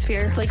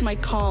atmosphere. It's like my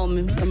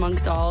calm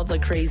amongst all the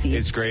crazy.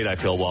 It's great. I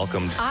feel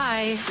welcomed.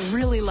 I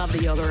really love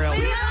the yoga room.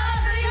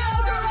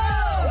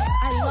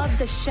 I love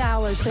the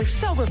showers. They're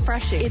so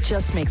refreshing. It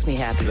just makes me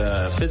happy.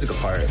 The physical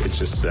part, it's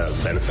just a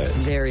benefit.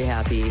 Very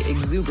happy,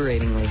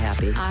 exuberatingly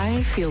happy.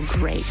 I feel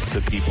great.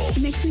 The people. It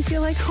makes me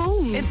feel like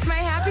home. It's my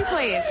happy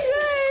place.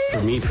 For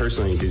me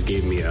personally, it just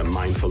gave me a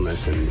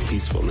mindfulness and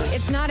peacefulness.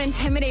 It's not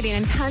intimidating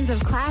and tons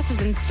of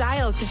classes and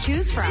styles to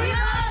choose from. We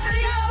love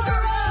the yoga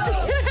room!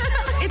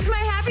 It's my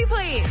happy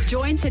place.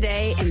 Join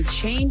today and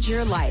change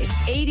your life.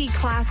 80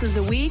 classes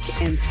a week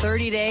and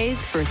 30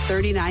 days for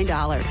 $39.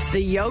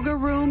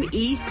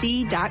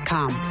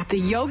 TheYogaRoomEC.com.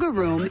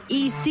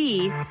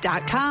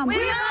 TheYogaRoomEC.com. We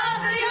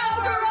love the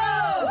yoga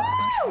room!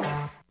 Woo!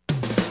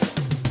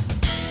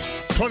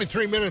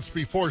 23 minutes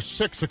before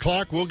 6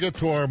 o'clock, we'll get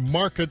to our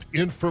market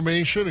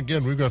information.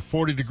 Again, we've got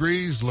 40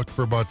 degrees. Look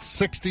for about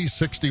 60,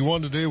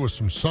 61 today with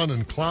some sun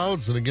and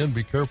clouds. And again,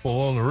 be careful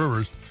along the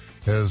rivers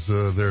as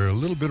they're a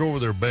little bit over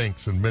their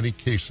banks in many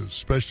cases,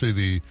 especially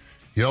the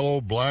Yellow,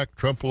 Black,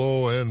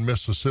 Trempealeau, and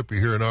Mississippi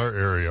here in our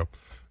area.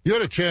 You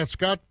had a chance,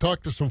 Scott, to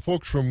talk to some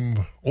folks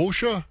from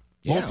OSHA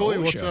locally.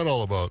 OSHA. What's that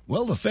all about?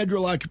 Well, the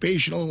Federal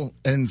Occupational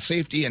and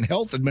Safety and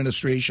Health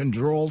Administration's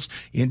roles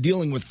in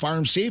dealing with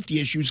farm safety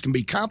issues can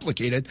be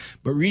complicated,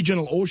 but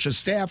regional OSHA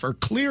staff are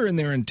clear in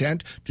their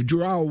intent to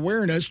draw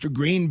awareness to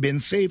grain bin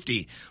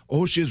safety.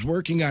 OSHA is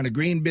working on a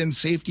grain bin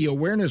safety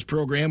awareness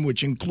program,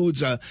 which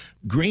includes a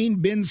grain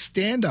bin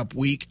stand-up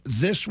week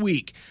this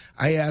week.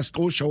 I asked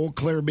OSHA Eau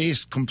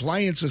Claire-based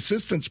compliance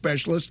assistant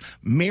specialist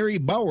Mary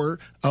Bauer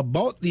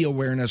about the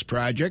awareness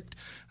project.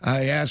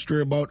 I asked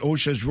her about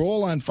OSHA's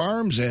role on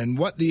farms and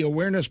what the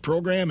awareness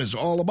program is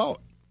all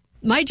about.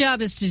 My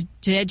job is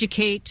to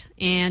educate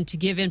and to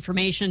give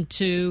information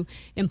to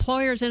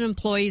employers and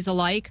employees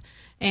alike.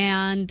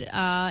 And in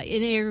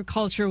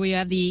agriculture, we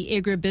have the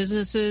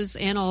agribusinesses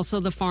and also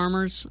the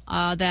farmers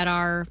that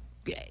are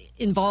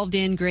involved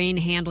in grain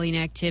handling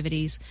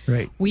activities.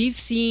 Right. We've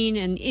seen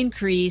an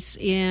increase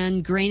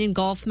in grain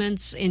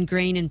engulfments and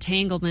grain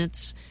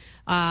entanglements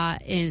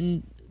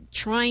in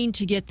trying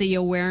to get the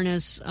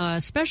awareness,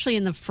 especially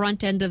in the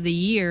front end of the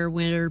year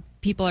where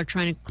people are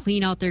trying to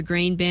clean out their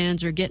grain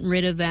bins or getting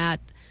rid of that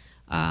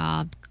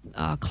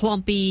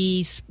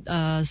clumpy,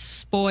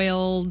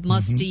 spoiled,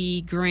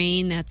 musty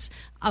grain that's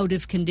out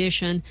of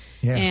condition.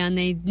 Yeah. And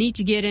they need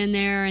to get in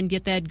there and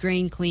get that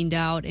grain cleaned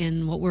out.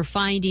 And what we're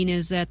finding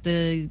is that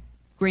the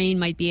grain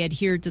might be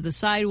adhered to the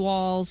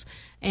sidewalls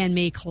and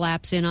may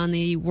collapse in on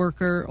the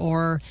worker,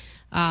 or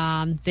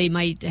they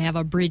might have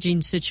a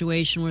bridging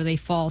situation where they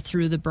fall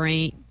through the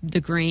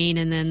grain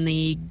and then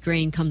the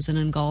grain comes and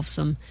engulfs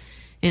them.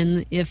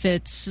 And if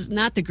it's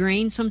not the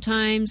grain,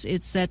 sometimes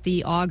it's that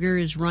the auger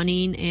is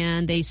running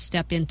and they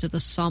step into the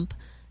sump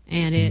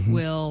and it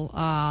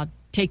will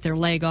take their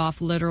leg off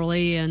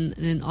literally,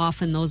 and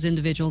often those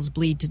individuals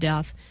bleed to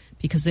death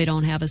because they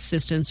don't have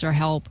assistance or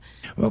help.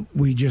 Well,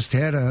 we just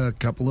had a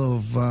couple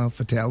of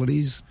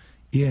fatalities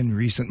in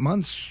recent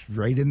months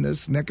right in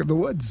this neck of the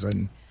woods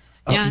and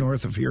up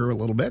north of here a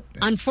little bit.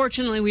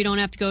 Unfortunately, we don't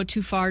have to go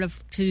too far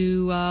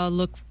to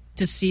look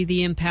to see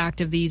the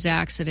impact of these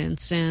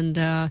accidents. And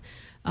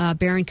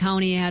Barron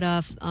County had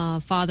a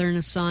father and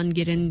a son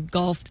get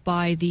engulfed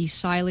by the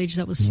silage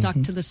that was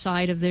stuck to the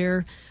side of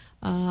their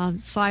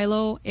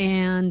silo,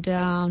 and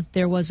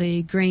there was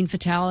a grain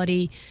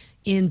fatality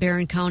in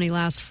Barron County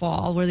last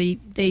fall where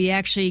they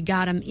actually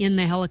got him in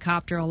the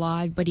helicopter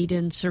alive, but he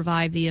didn't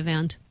survive the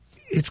event.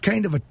 It's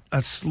kind of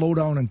a slow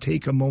down and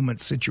take a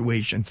moment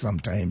situation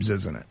sometimes,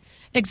 isn't it?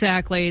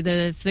 Exactly.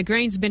 If the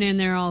grain's been in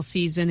there all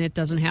season, it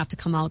doesn't have to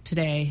come out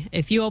today.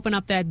 If you open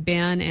up that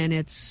bin and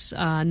it's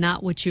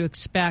not what you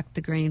expect,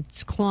 the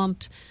grain's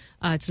clumped,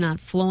 it's not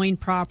flowing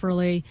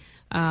properly,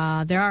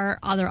 there are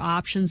other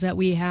options that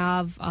we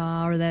have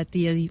or that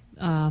the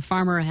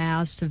farmer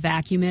has to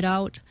vacuum it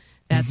out.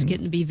 That's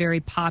getting to be very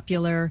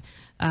popular.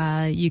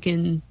 You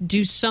can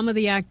do some of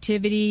the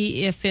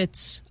activity if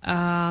it's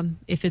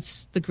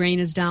the grain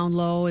is down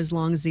low, as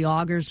long as the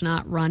auger's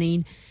not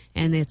running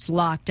and it's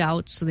locked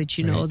out, so that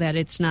you know that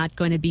it's not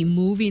going to be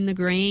moving the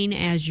grain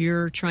as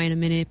you're trying to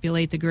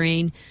manipulate the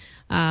grain.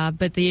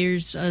 But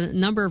there's a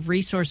number of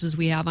resources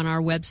we have on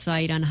our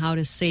website on how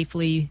to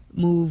safely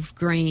move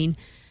grain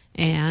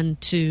and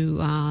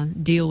to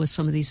deal with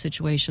some of these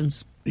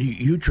situations.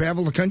 You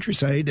travel the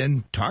countryside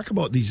and talk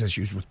about these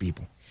issues with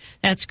people.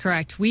 That's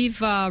correct.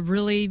 We've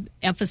really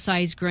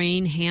emphasized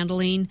grain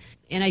handling,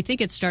 and I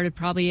think it started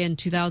probably in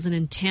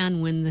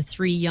 2010 when the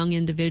 3 young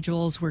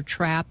individuals were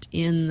trapped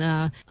in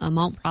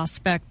Mount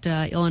Prospect,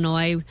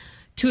 Illinois.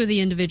 2 of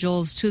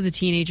the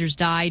teenagers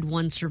died,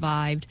 1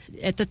 survived.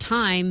 At the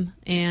time,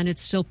 and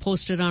it's still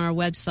posted on our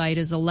website,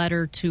 is a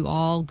letter to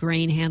all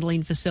grain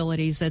handling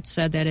facilities that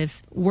said that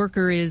if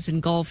worker is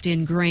engulfed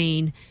in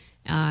grain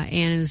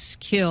and is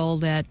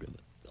killed, that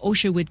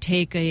OSHA would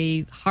take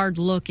a hard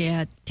look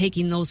at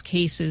taking those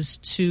cases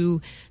to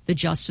the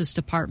Justice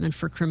Department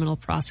for criminal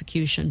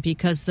prosecution,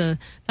 because the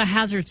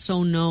hazard's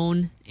so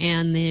known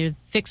and the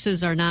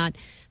fixes are not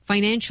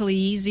financially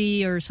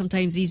easy or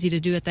sometimes easy to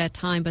do at that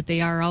time, but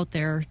they are out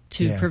there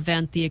to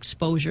prevent the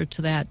exposure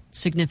to that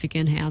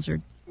significant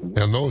hazard.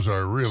 And those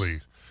are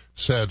really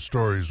sad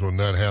stories when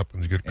that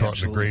happens. You get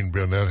caught in a grain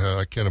bin.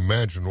 I can't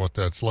imagine what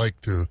that's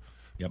like to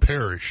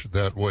perish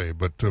that way.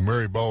 But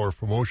Mary Bauer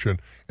from OSHA,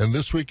 and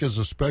this week is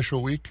a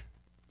special week?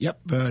 Yep,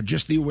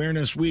 just the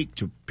awareness week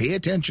to pay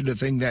attention to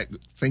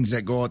things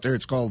that go out there.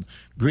 It's called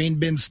Grain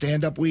Bin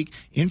Stand-Up Week.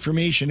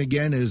 Information,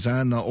 again, is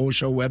on the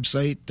OSHA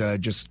website.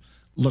 Just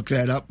look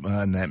that up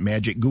on that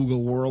magic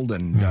Google world,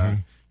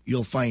 and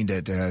you'll find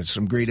it.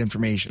 Some great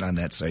information on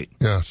that site.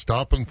 Yeah,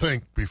 stop and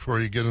think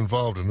before you get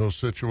involved in those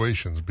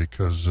situations,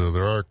 because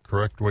there are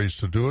correct ways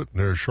to do it,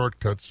 and there are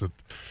shortcuts that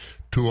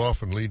too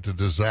often lead to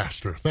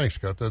disaster. Thanks,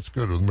 Scott. That's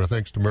good.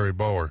 Thanks to Mary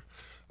Bauer.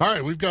 All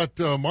right, we've got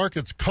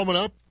markets coming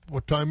up.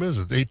 What time is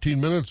it? 18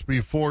 minutes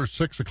before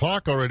 6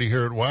 o'clock already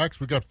here at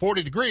Wax. We've got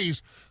 40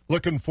 degrees.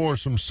 Looking for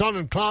some sun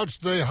and clouds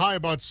today, high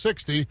about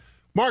 60.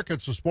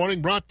 Markets this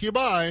morning brought to you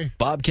by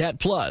Bobcat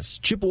Plus,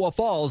 Chippewa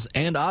Falls,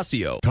 and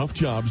Osseo. Tough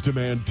jobs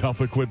demand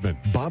tough equipment.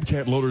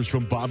 Bobcat loaders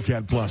from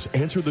Bobcat Plus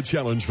answer the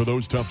challenge for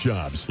those tough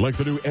jobs, like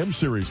the new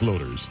M-Series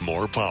loaders.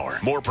 More power,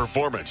 more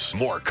performance,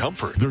 more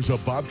comfort. There's a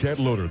Bobcat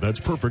loader that's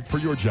perfect for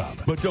your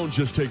job. But don't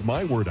just take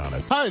my word on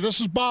it. Hi, this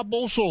is Bob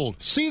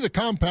Bosold. See the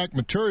compact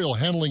material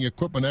handling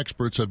equipment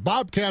experts at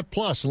Bobcat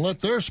Plus and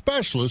let their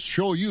specialists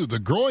show you the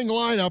growing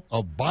lineup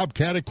of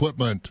Bobcat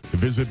equipment.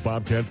 Visit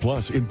Bobcat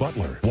Plus in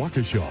Butler,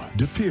 Waukesha,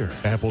 De Pere,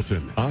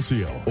 Appleton,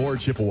 Osseo, or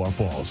Chippewa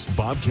Falls.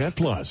 Bobcat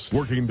Plus,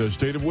 working the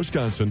state of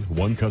Wisconsin,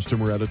 one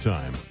customer at a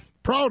time.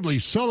 Proudly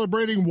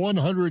celebrating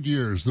 100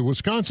 years, the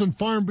Wisconsin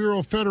Farm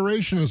Bureau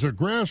Federation is a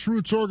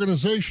grassroots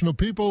organization of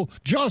people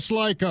just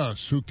like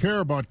us who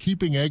care about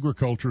keeping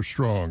agriculture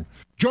strong.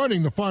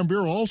 Joining the Farm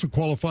Bureau also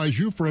qualifies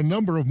you for a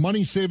number of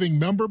money-saving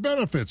member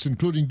benefits,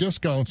 including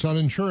discounts on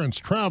insurance,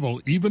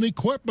 travel, even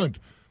equipment.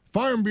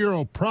 Farm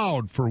Bureau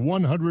proud for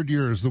 100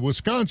 years. The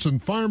Wisconsin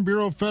Farm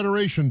Bureau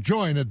Federation.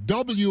 Join at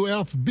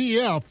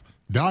WFBF.com.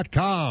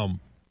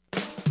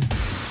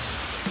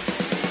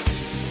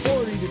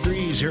 40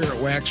 degrees here at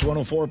Wax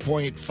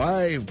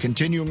 104.5.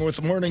 Continuing with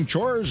the morning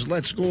chores,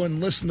 let's go and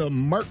listen to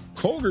Mark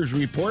Koger's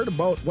report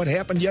about what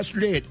happened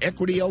yesterday at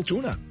Equity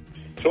Altoona.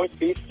 Choice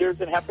beef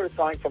steers and heifers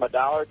selling from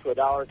 $1 to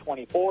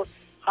 $1.24.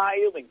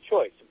 High-yielding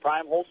choice and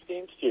prime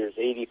Holstein steers,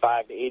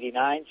 85 to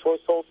 89.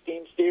 Choice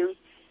Holstein steers,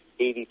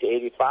 80 to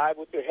 85,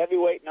 with your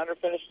heavyweight and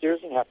underfinished steers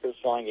and heifers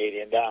selling 80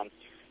 and down.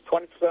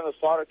 20% of the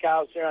slaughter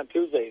cows here on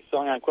Tuesday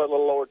selling on quite a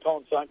little lower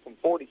tone, selling from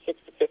 46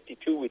 to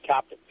 52. We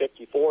topped at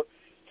 54.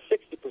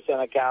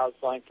 60% of cows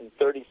selling from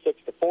 36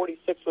 to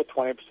 46, with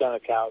 20%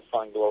 of cows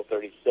selling below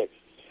 36.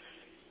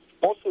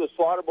 Most of the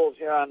slaughter bulls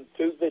here on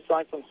Tuesday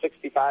selling from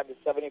 65 to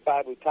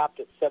 75. We topped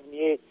at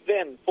 78.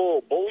 Thin, full,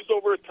 bulls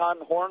over a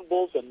ton, horn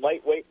bulls, and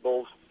lightweight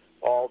bulls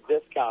all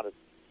discounted.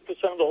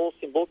 10% of the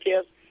Holstein bull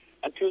calves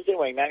on Tuesday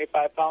weighing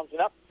 95 pounds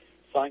and up,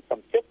 selling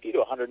from $50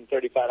 to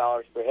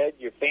 $135 per head.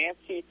 Your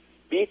fancy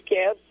beef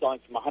calves selling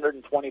from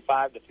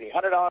 $125 to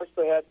 $300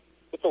 per head,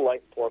 with the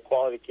light and poor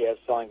quality calves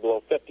selling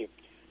below $50.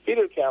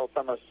 Feeder cattle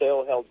from our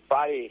sale held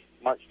Friday,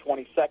 March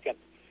 22nd.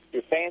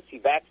 Your fancy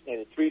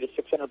vaccinated 3 to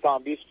 600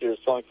 pound beef steers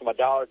selling from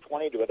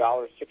 $1.20 to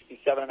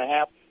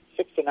 $1.67.5.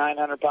 6 to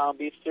 900 pound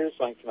beef steers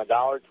selling from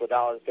 $1 to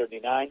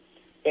 $1.39.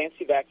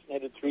 Fancy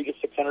vaccinated 3 to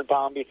 600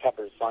 pound beef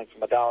heifers selling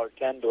from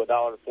 $1.10 to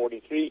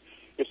 $1.43.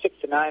 Your 6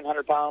 to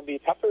 900 pound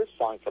beef heifers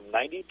selling from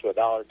 $90 to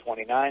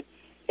 $1.29.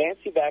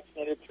 Fancy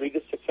vaccinated 3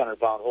 to 600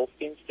 pound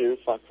Holstein steers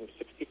selling from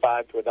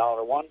 $65 to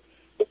 $1.01.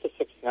 With the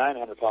 6 to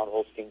 900 pound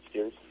Holstein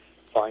steers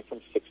selling from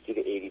 $60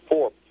 to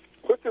 $84.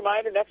 Quick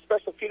reminder, next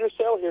special feeder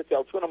sale here at the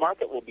Altoona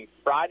Market will be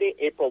Friday,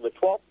 April the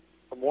 12th.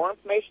 For more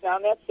information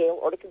on that sale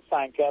or to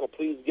consign cattle,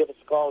 please give us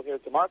a call here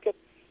at the market.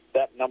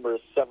 That number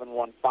is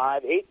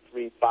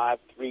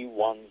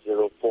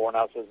 715-835-3104.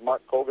 Now, this is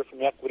Mark Koger from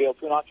the Equity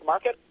Altoona Auction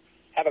Market.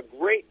 Have a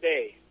great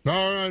day.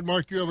 All right,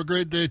 Mark, you have a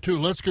great day, too.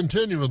 Let's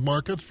continue with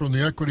markets from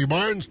the Equity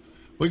Barns.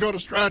 We go to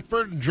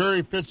Stratford, and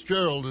Jerry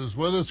Fitzgerald is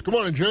with us. Good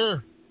morning, Jerry.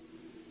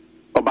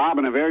 Well, Bob,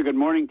 and a very good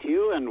morning to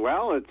you. And,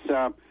 well, it's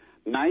a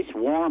nice,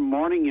 warm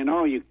morning. You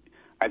know,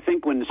 I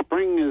think when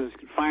spring is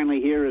finally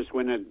here is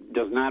when it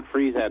does not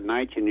freeze at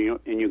night, and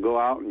you go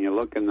out and you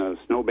look, and the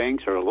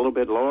snowbanks are a little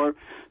bit lower,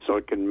 so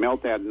it can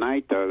melt at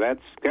night.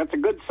 That's a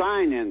good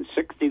sign. And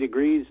 60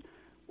 degrees.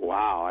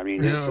 Wow, I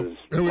mean, yeah, this is...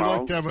 and we'd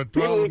like to have it...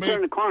 Well, we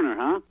turn the corner,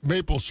 huh?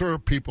 Maple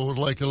syrup people would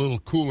like a little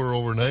cooler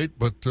overnight,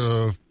 but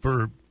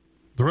for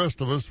the rest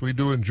of us, we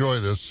do enjoy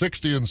this.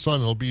 60 and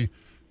sun will be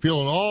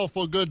feeling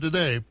awful good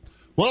today.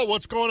 Well,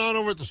 what's going on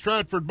over at the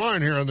Stratford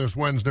Barn here on this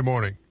Wednesday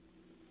morning?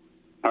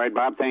 All right,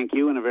 Bob, thank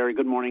you, and a very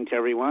good morning to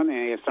everyone.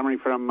 A summary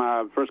from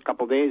first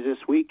couple days this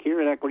week here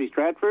at Equity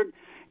Stratford.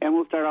 And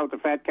we'll start out with the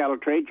fat cattle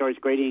trade. Joyce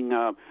Grading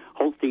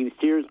Holstein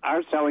steers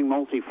are selling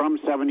mostly from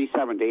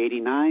 77 to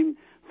 89.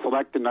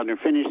 Select and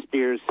underfinished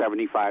steers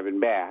 75 and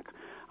back.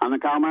 On the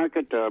cow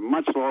market,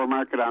 much lower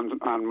market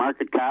on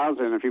market cows,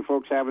 and if you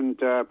folks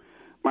haven't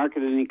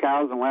marketed any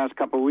cows in the last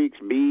couple of weeks,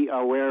 be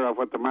aware of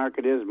what the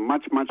market is.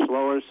 Much, much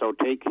lower, so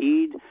take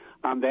heed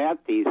on that.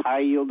 These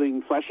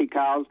high-yielding fleshy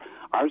cows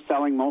are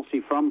selling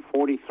mostly from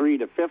 43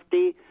 to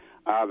 50.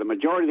 The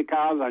majority of the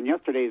cows on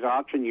yesterday's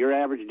auction, your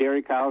average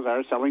dairy cows,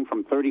 are selling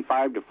from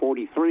 35 to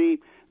 43.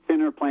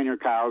 Thinner, plainer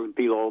cows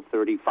below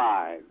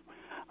 35.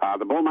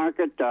 The bull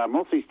market,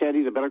 mostly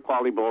steady. The better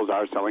quality bulls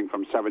are selling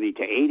from 70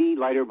 to 80.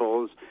 Lighter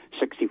bulls,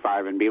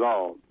 65 and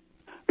below.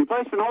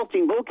 Replacement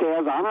Holstein bull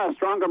calves on a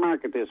stronger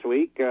market this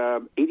week.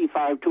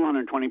 85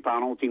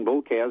 220-pound Holstein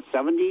bull calves,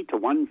 70 to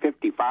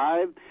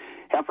 155.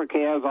 Heifer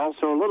calves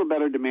also a little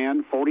better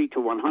demand, 40 to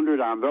 100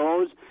 on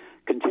those.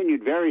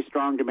 Continued very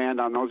strong demand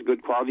on those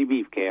good quality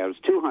beef calves,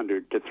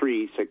 200 to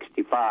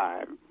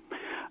 365.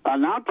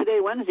 Now today,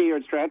 Wednesday, here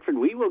at Stratford,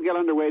 we will get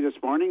underway this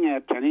morning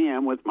at 10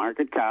 a.m. with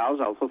market cows,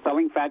 also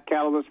selling fat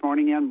cattle this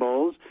morning and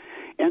bulls.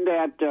 And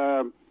at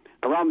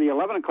around the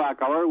 11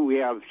 o'clock hour, we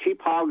have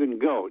sheep, hog, and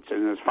goats.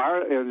 And as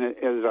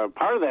a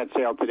part of that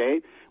sale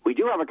today, we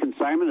do have a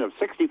consignment of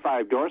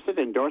 65 Dorset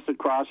and Dorset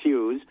Cross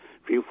ewes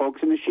for you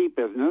folks in the sheep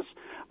business.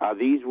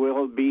 These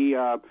will be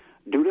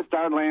due to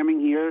start lambing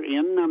here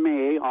in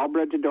May, all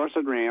bred to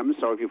Dorset rams.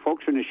 So if you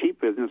folks are in the sheep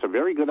business, a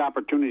very good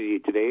opportunity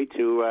today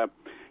to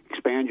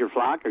expand your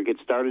flock or get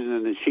started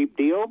in the sheep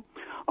deal.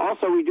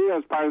 Also, we do,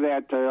 as part of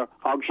that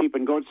hog, sheep,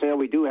 and goat sale,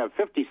 we do have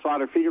 50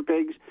 slaughter feeder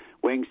pigs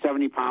weighing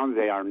 70 pounds.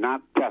 They are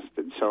not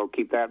tested, so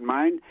keep that in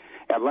mind.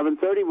 At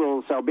 11:30,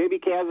 we'll sell baby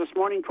calves this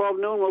morning. 12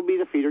 noon will be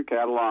the feeder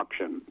cattle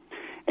auction.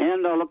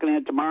 And looking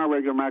ahead tomorrow,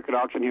 regular market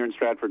auction here in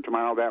Stratford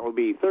tomorrow. That will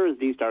be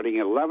Thursday starting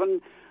at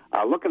 11.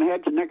 Looking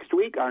ahead to next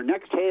week, our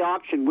next hay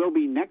auction will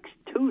be next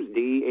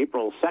Tuesday,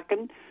 April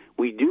 2nd.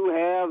 We do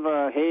have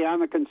hay on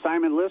the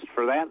consignment list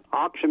for that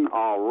auction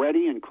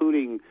already,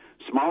 including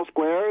small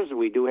squares.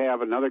 We do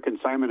have another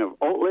consignment of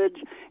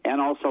oatlage and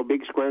also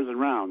big squares and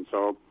rounds.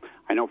 So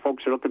I know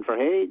folks are looking for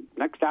hay.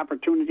 Next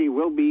opportunity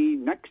will be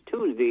next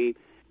Tuesday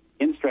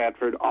in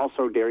Stratford,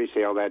 also dairy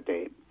sale that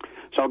day.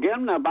 So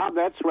again, Bob,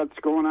 that's what's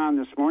going on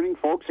this morning,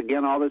 folks.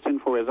 Again, all this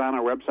info is on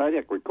our website.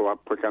 You can go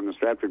up, click on the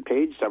Stratford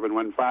page.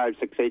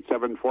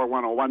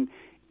 715-687-4101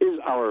 is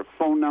our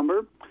phone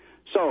number.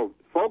 So,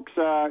 folks,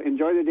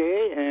 enjoy the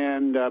day,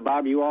 and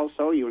Bob, you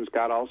and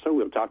Scott also.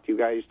 We'll talk to you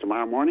guys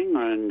tomorrow morning,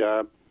 and,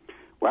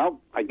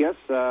 I guess,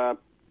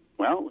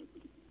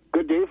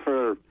 good day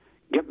for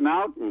getting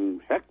out,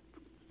 and heck,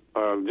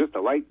 just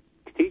a light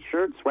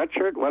T-shirt,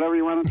 sweatshirt, whatever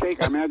you want to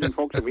take. I imagine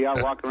folks will be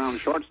out walking around in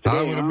shorts today.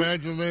 I would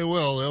imagine they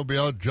will. They'll be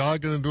out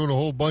jogging and doing a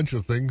whole bunch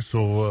of things,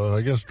 so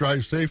I guess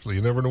drive safely.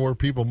 You never know where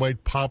people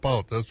might pop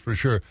out, that's for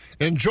sure.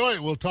 Enjoy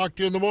it. We'll talk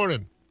to you in the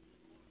morning.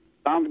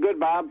 Sounds good,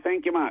 Bob.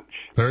 Thank you much.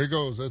 There he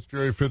goes. That's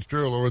Jerry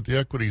Fitzgerald over at the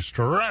Equity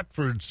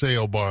Stratford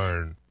Sale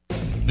Barn.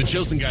 The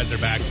Chilson guys are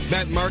back.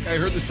 Matt and Mark, I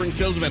heard the spring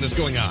sales event is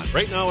going on.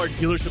 Right now, our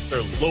dealerships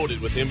are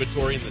loaded with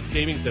inventory, and the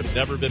savings have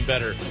never been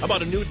better. How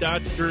about a new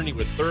Dodge Journey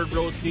with third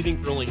row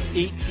seating for only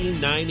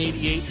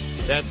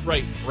 $18,988? That's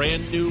right,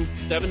 brand new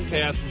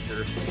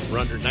 7-passenger for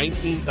under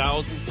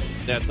 $19,000.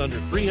 That's under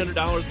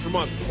 $300 per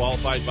month for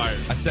qualified buyers.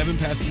 A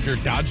 7-passenger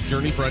Dodge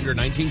Journey for under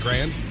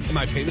 $19,000, and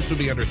my payments would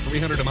be under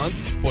 $300 a month?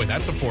 Boy,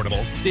 that's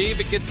affordable. Dave,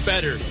 it gets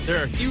better.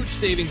 There are huge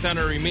savings on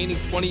our remaining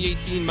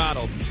 2018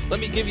 models. Let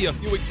me give you a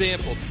few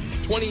examples.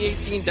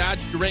 2018 Dodge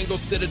Durango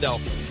Citadel,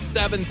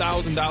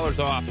 $7,000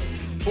 off.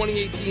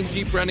 2018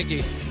 Jeep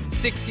Renegade,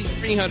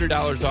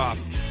 $6,300 off.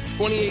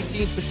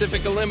 2018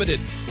 Pacifica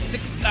Limited,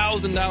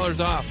 $6,000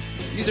 off.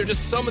 These are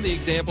just some of the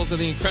examples of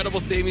the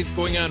incredible savings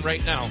going on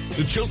right now.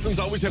 The Chilsons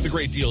always have the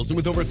great deals, and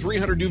with over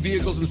 300 new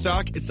vehicles in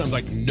stock, it sounds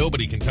like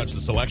nobody can touch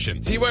the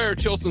selection. See why our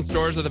Chilson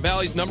stores are the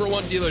Valley's #1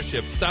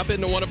 dealership. Stop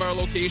into one of our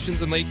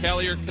locations in Lake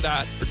Hallie or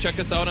Cadott, or check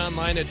us out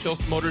online at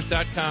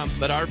chilsonmotors.com.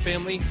 Let our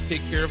family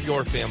take care of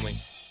your family.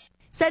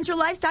 Central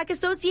Livestock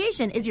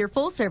Association is your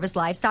full-service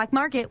livestock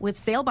market with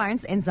sale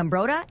barns in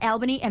Zumbrota,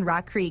 Albany, and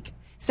Rock Creek.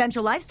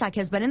 Central Livestock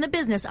has been in the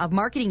business of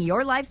marketing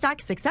your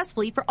livestock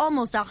successfully for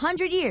almost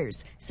 100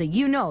 years, so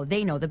you know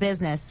they know the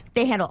business.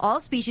 They handle all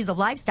species of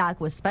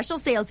livestock with special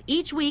sales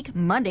each week,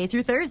 Monday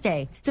through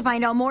Thursday. To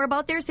find out more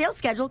about their sales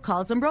schedule,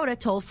 call Zumbrota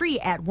toll-free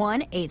at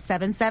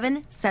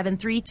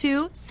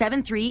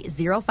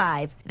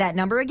 1-877-732-7305. That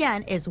number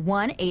again is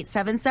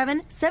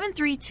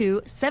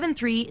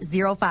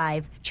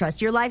 1-877-732-7305.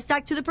 Trust your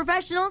livestock to the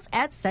professionals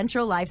at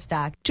Central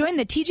Livestock. Join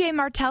the TJ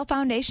Martell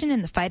Foundation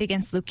in the fight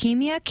against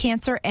leukemia,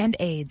 cancer, and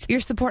AIDS. Your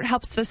support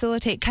helps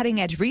facilitate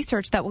cutting-edge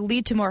research that will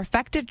lead to more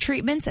effective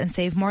treatments and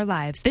save more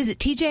lives. Visit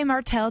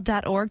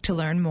tjmartell.org to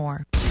learn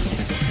more.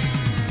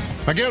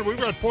 Again, we've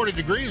got 40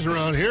 degrees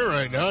around here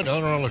right now.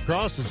 Down around La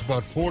Crosse, it's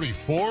about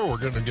 44. We're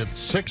going to get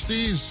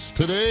 60s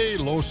today,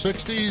 low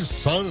 60s,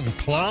 sun and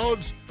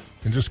clouds.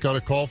 And just got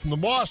a call from the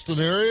Mauston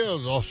area.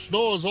 The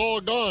snow is all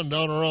gone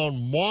down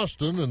around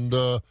Mauston,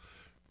 and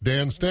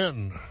Dan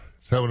Stanton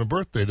is having a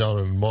birthday down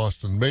in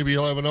Mauston. Maybe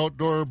he'll have an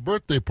outdoor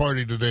birthday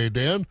party today,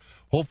 Dan.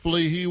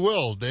 Hopefully he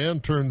will. Dan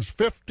turns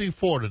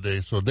 54 today.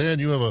 So, Dan,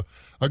 you have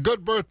a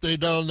good birthday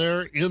down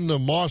there in the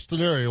Mauston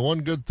area. One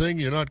good thing,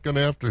 you're not going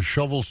to have to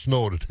shovel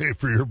snow today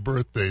for your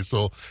birthday.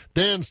 So,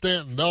 Dan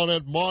Stanton down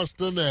at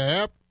Mauston,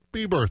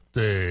 happy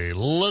birthday.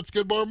 Let's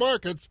get more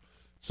markets.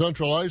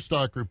 Central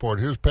Livestock Report.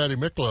 Here's Patty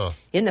Mikla.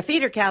 In the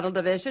feeder cattle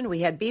division,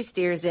 we had beef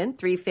steers in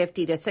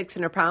 $350 to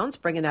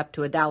 $600, bringing up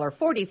to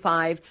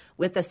 $1.45,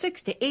 with the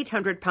 6 to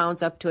 800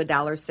 pounds up to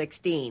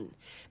 $1.16.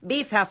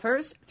 Beef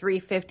heifers,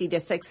 $350 to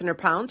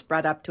 $600,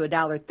 brought up to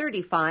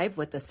 $1.35,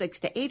 with the 6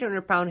 to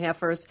 800 pound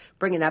heifers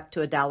bringing up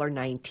to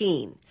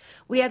 $1.19.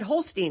 We had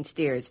Holstein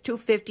steers,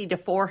 $250 to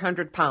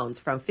 400 pounds,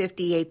 from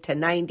 58 to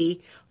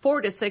 90,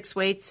 4 to 6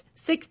 weights,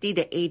 60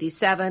 to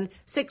 87,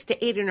 6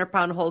 to 800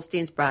 pound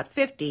Holsteins brought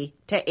 50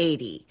 to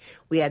 80.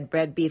 We had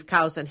bred beef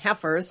cows and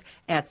heifers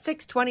at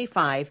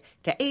 $625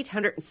 to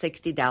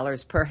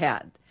 $860 per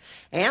head.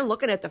 And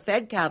looking at the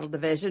fed cattle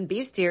division,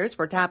 beef steers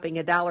were topping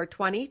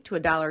 $1.20 to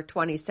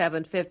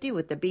 $1.2750,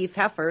 with the beef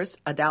heifers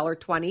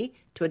 $1.20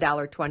 to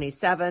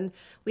 $1.27.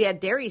 We had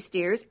dairy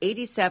steers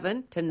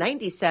 $87 to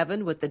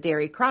 $97, with the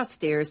dairy cross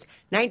steers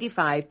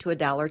 $95 to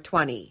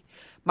 $1.20.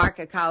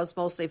 Market cows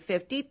mostly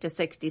 50 to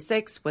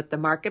 66, with the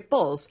market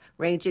bulls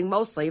ranging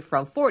mostly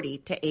from 40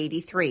 to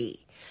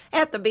 83.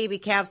 At the baby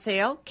calf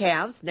sale,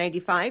 calves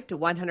 95 to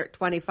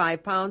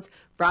 125 pounds,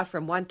 brought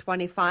from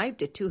 125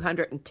 to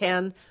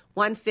 210,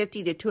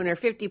 150 to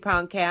 250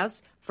 pound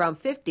calves from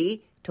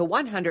 50 to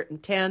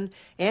 110,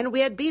 and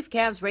we had beef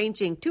calves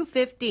ranging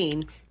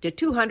 $215 to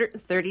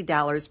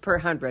 $230 per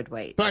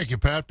hundredweight. Thank you,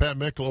 Pat. Pat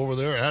Mickle over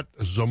there at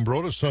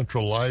Zumbrota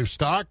Central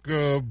Livestock.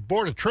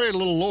 Board of Trade a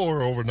little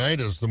lower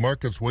overnight as the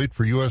markets wait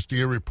for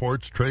USDA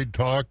reports, trade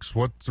talks.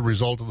 What's the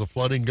result of the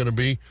flooding going to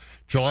be?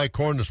 July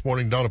corn this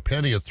morning down a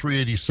penny at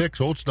 $3.86.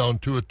 Oats down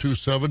 2 at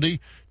 $2.70.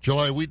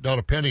 July wheat down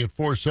a penny at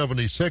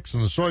 $4.76,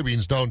 and the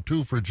soybeans down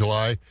 2 for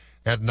July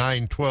at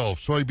 $9.12.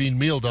 Soybean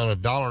meal down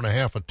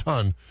 $1.50 a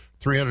ton,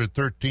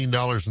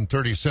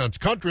 $313.30.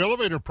 Country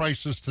elevator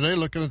prices today,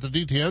 looking at the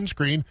DTN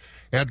screen,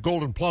 at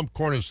Golden Plump,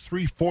 corn is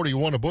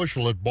 $3.41 a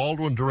bushel. At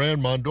Baldwin,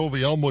 Durand,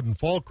 Mondovi, Elmwood, and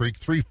Fall Creek,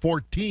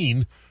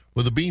 $3.14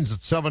 with the beans at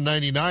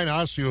 $7.99.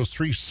 Osseo is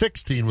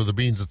 $3.16 with the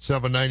beans at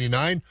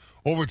 $7.99.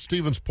 Over at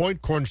Stevens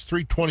Point, corn's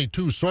 $3.22,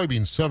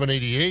 soybeans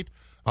 $7.88.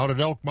 Out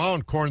at Elk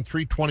Mound, corn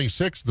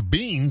 $3.26, the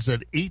beans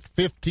at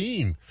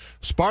 $8.15.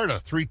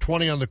 Sparta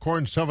 $3.20 on the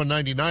corn,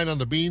 $7.99 on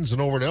the beans, and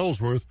over at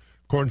Ellsworth,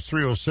 corn's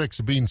 $3.06,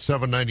 the beans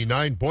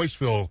 $7.99.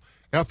 Boyceville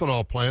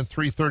ethanol plant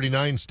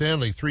 $3.39,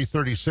 Stanley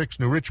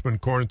 $3.36, New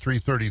Richmond corn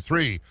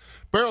 $3.33.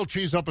 Barrel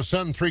cheese up 1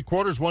 cent and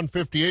 3/4,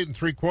 158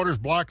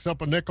 3/4. Blocks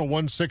up a nickel,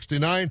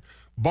 169.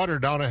 Butter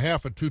down a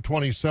half at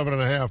 227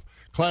 1/2.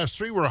 Class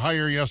 3 were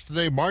higher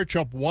yesterday. March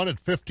up 1 at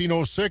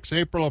 1506.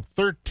 April up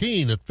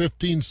 13 at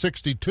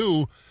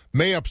 1562.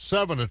 May up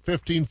 7 at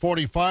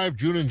 1545.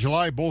 June and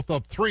July both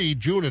up 3.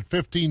 June at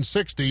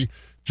 1560.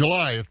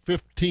 July at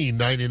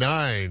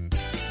 1599.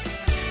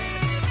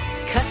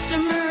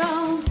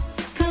 Customer-owned,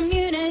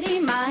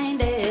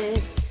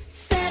 community-minded,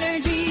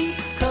 Synergy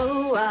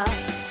Co-op.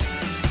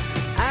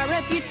 Our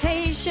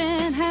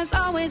reputation has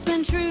always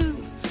been true.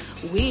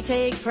 We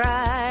take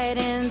pride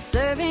in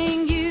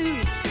serving you.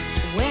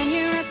 When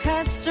you're a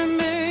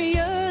customer,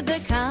 you're the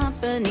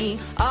company.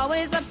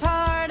 Always a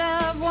part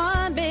of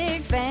one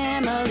big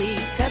family.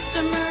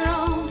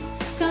 Customer-owned,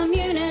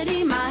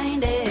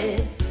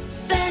 community-minded,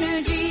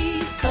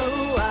 Synergy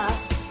Co-op.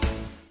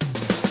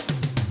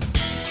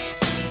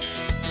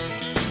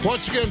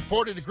 Once again,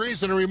 40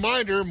 degrees, and a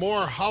reminder,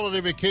 more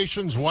holiday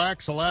vacations,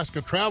 Wax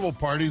Alaska travel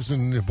parties,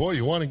 and boy,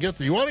 you want to get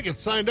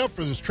signed up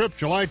for this trip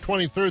July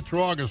 23rd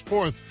through August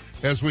 4th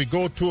as we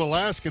go to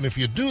Alaska. And if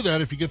you do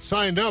that, if you get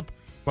signed up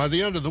by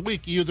the end of the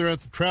week, either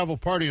at the travel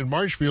party in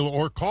Marshfield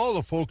or call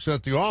the folks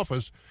at the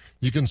office,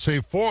 you can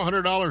save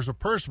 $400 a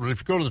person. But if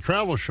you go to the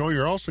travel show,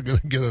 you're also going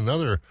to get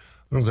another, I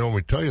don't know if they want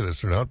me to tell you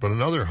this or not, but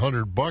another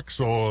 $100.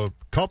 So a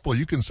couple,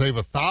 you can save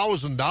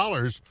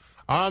 $1,000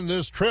 on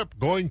this trip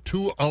going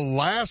to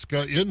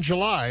Alaska in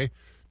July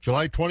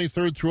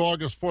 23rd through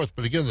August 4th.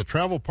 But again, the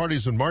travel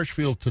party's in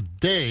Marshfield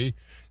today.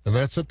 and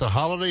that's at the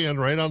Holiday Inn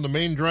right on the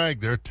main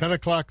drag there, 10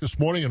 o'clock this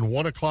morning and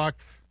 1 o'clock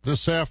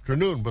this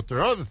afternoon. But there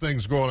are other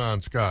things going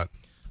on, Scott.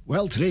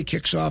 Well, today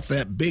kicks off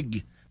that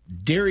big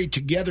Dairy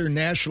Together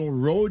National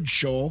Road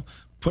Show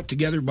put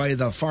together by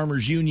the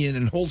Farmers Union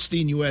and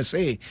Holstein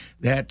USA.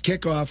 That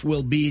kickoff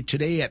will be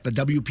today at the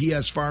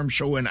WPS Farm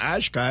Show in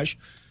Oshkosh,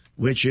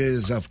 which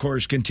is, of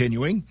course,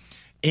 continuing.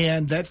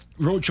 And that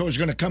road show is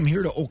going to come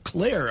here to Eau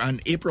Claire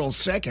on April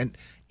 2nd,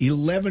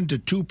 11 to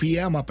 2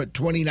 p.m. up at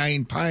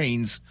 29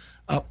 Pines,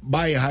 up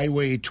by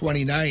Highway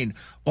 29.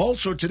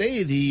 Also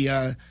today,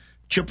 the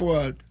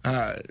Chippewa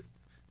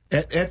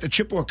at the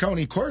Chippewa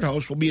County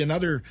Courthouse will be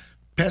another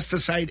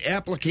pesticide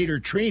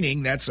applicator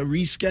training. That's a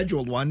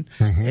rescheduled one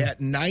at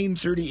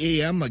 9:30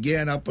 a.m.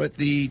 again up at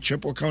the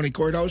Chippewa County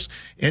Courthouse.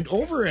 And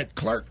over at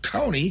Clark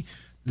County,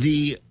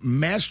 the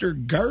Master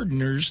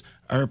Gardeners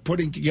are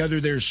putting together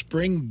their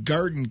Spring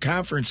Garden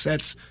Conference.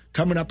 That's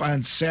coming up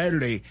on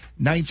Saturday,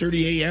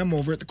 9:30 a.m.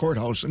 over at the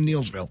courthouse in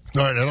Neillsville.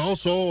 All right, and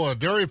also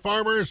dairy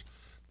farmers.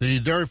 The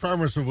Dairy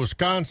Farmers of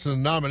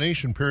Wisconsin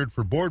nomination period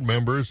for board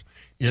members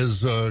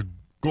is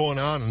going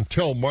on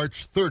until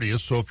March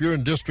 30th. So if you're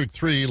in District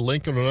 3,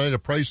 Lincoln, Oneida,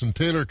 Price, and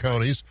Taylor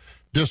counties,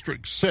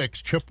 District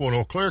 6, Chippewa and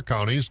Eau Claire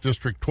counties,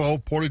 District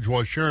 12, Portage,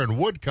 Waushara, and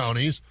Wood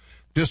counties,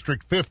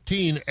 District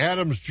 15,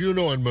 Adams,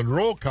 Juneau, and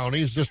Monroe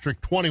counties,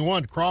 District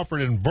 21,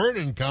 Crawford and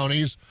Vernon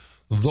counties,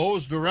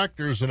 those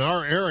directors in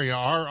our area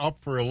are up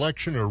for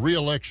election or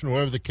re-election,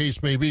 whatever the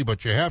case may be,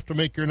 but you have to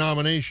make your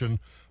nomination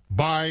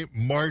by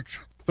March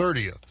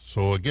 30th.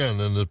 So again,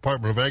 and the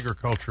Department of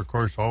Agriculture, of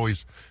course,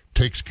 always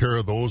takes care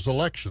of those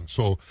elections.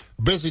 So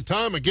busy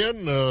time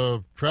again,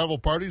 travel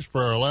parties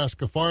for our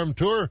Alaska Farm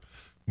Tour.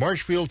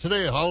 Marshfield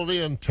today,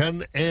 Holiday Inn,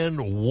 10 and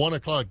 1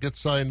 o'clock. Get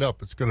signed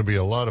up. It's going to be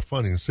a lot of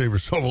fun. You can save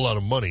yourself a lot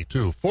of money,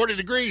 too. 40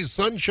 degrees,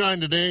 sunshine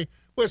today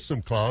with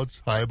some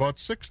clouds, high about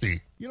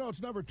 60. You know,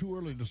 it's never too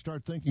early to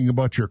start thinking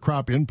about your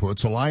crop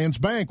inputs. Alliance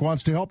Bank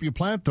wants to help you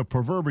plant the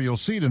proverbial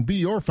seed and be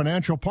your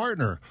financial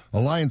partner.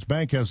 Alliance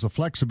Bank has the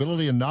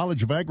flexibility and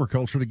knowledge of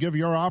agriculture to give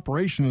your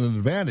operation an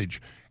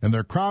advantage. And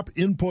their crop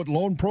input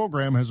loan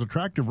program has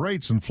attractive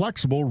rates and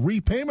flexible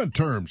repayment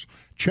terms.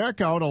 Check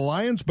out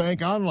Alliance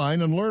Bank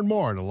online and learn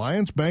more at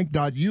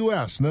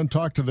alliancebank.us, and then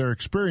talk to their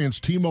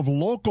experienced team of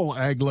local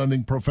ag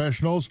lending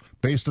professionals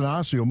based in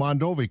Osseo,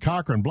 Mondovi,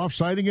 Cochrane, Bluff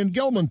Siding, and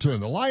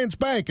Gilmanton. Alliance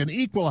Bank, an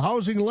equal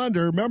housing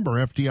lender, member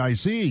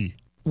FDIC.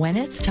 When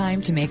it's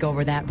time to make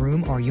over that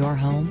room or your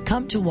home,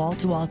 come to Wall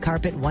to Wall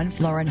Carpet One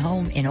Floor and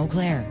Home in Eau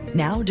Claire.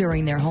 Now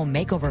during their home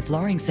makeover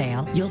flooring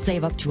sale, you'll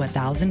save up to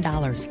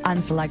 $1,000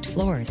 on select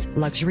floors,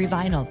 luxury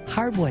vinyl,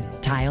 hardwood,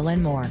 tile,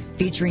 and more.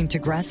 Featuring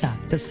Tigressa,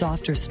 the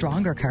softer,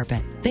 stronger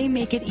carpet. They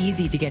make it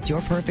easy to get your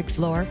perfect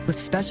floor with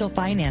special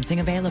financing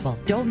available.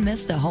 Don't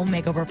miss the home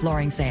makeover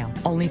flooring sale.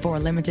 Only for a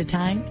limited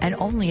time and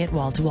only at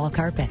Wall to Wall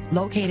Carpet.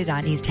 Located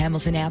on East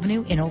Hamilton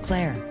Avenue in Eau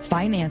Claire.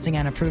 Financing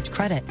on approved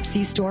credit.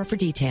 See store for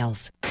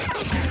details.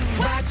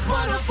 Wax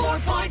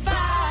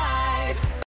 104.5.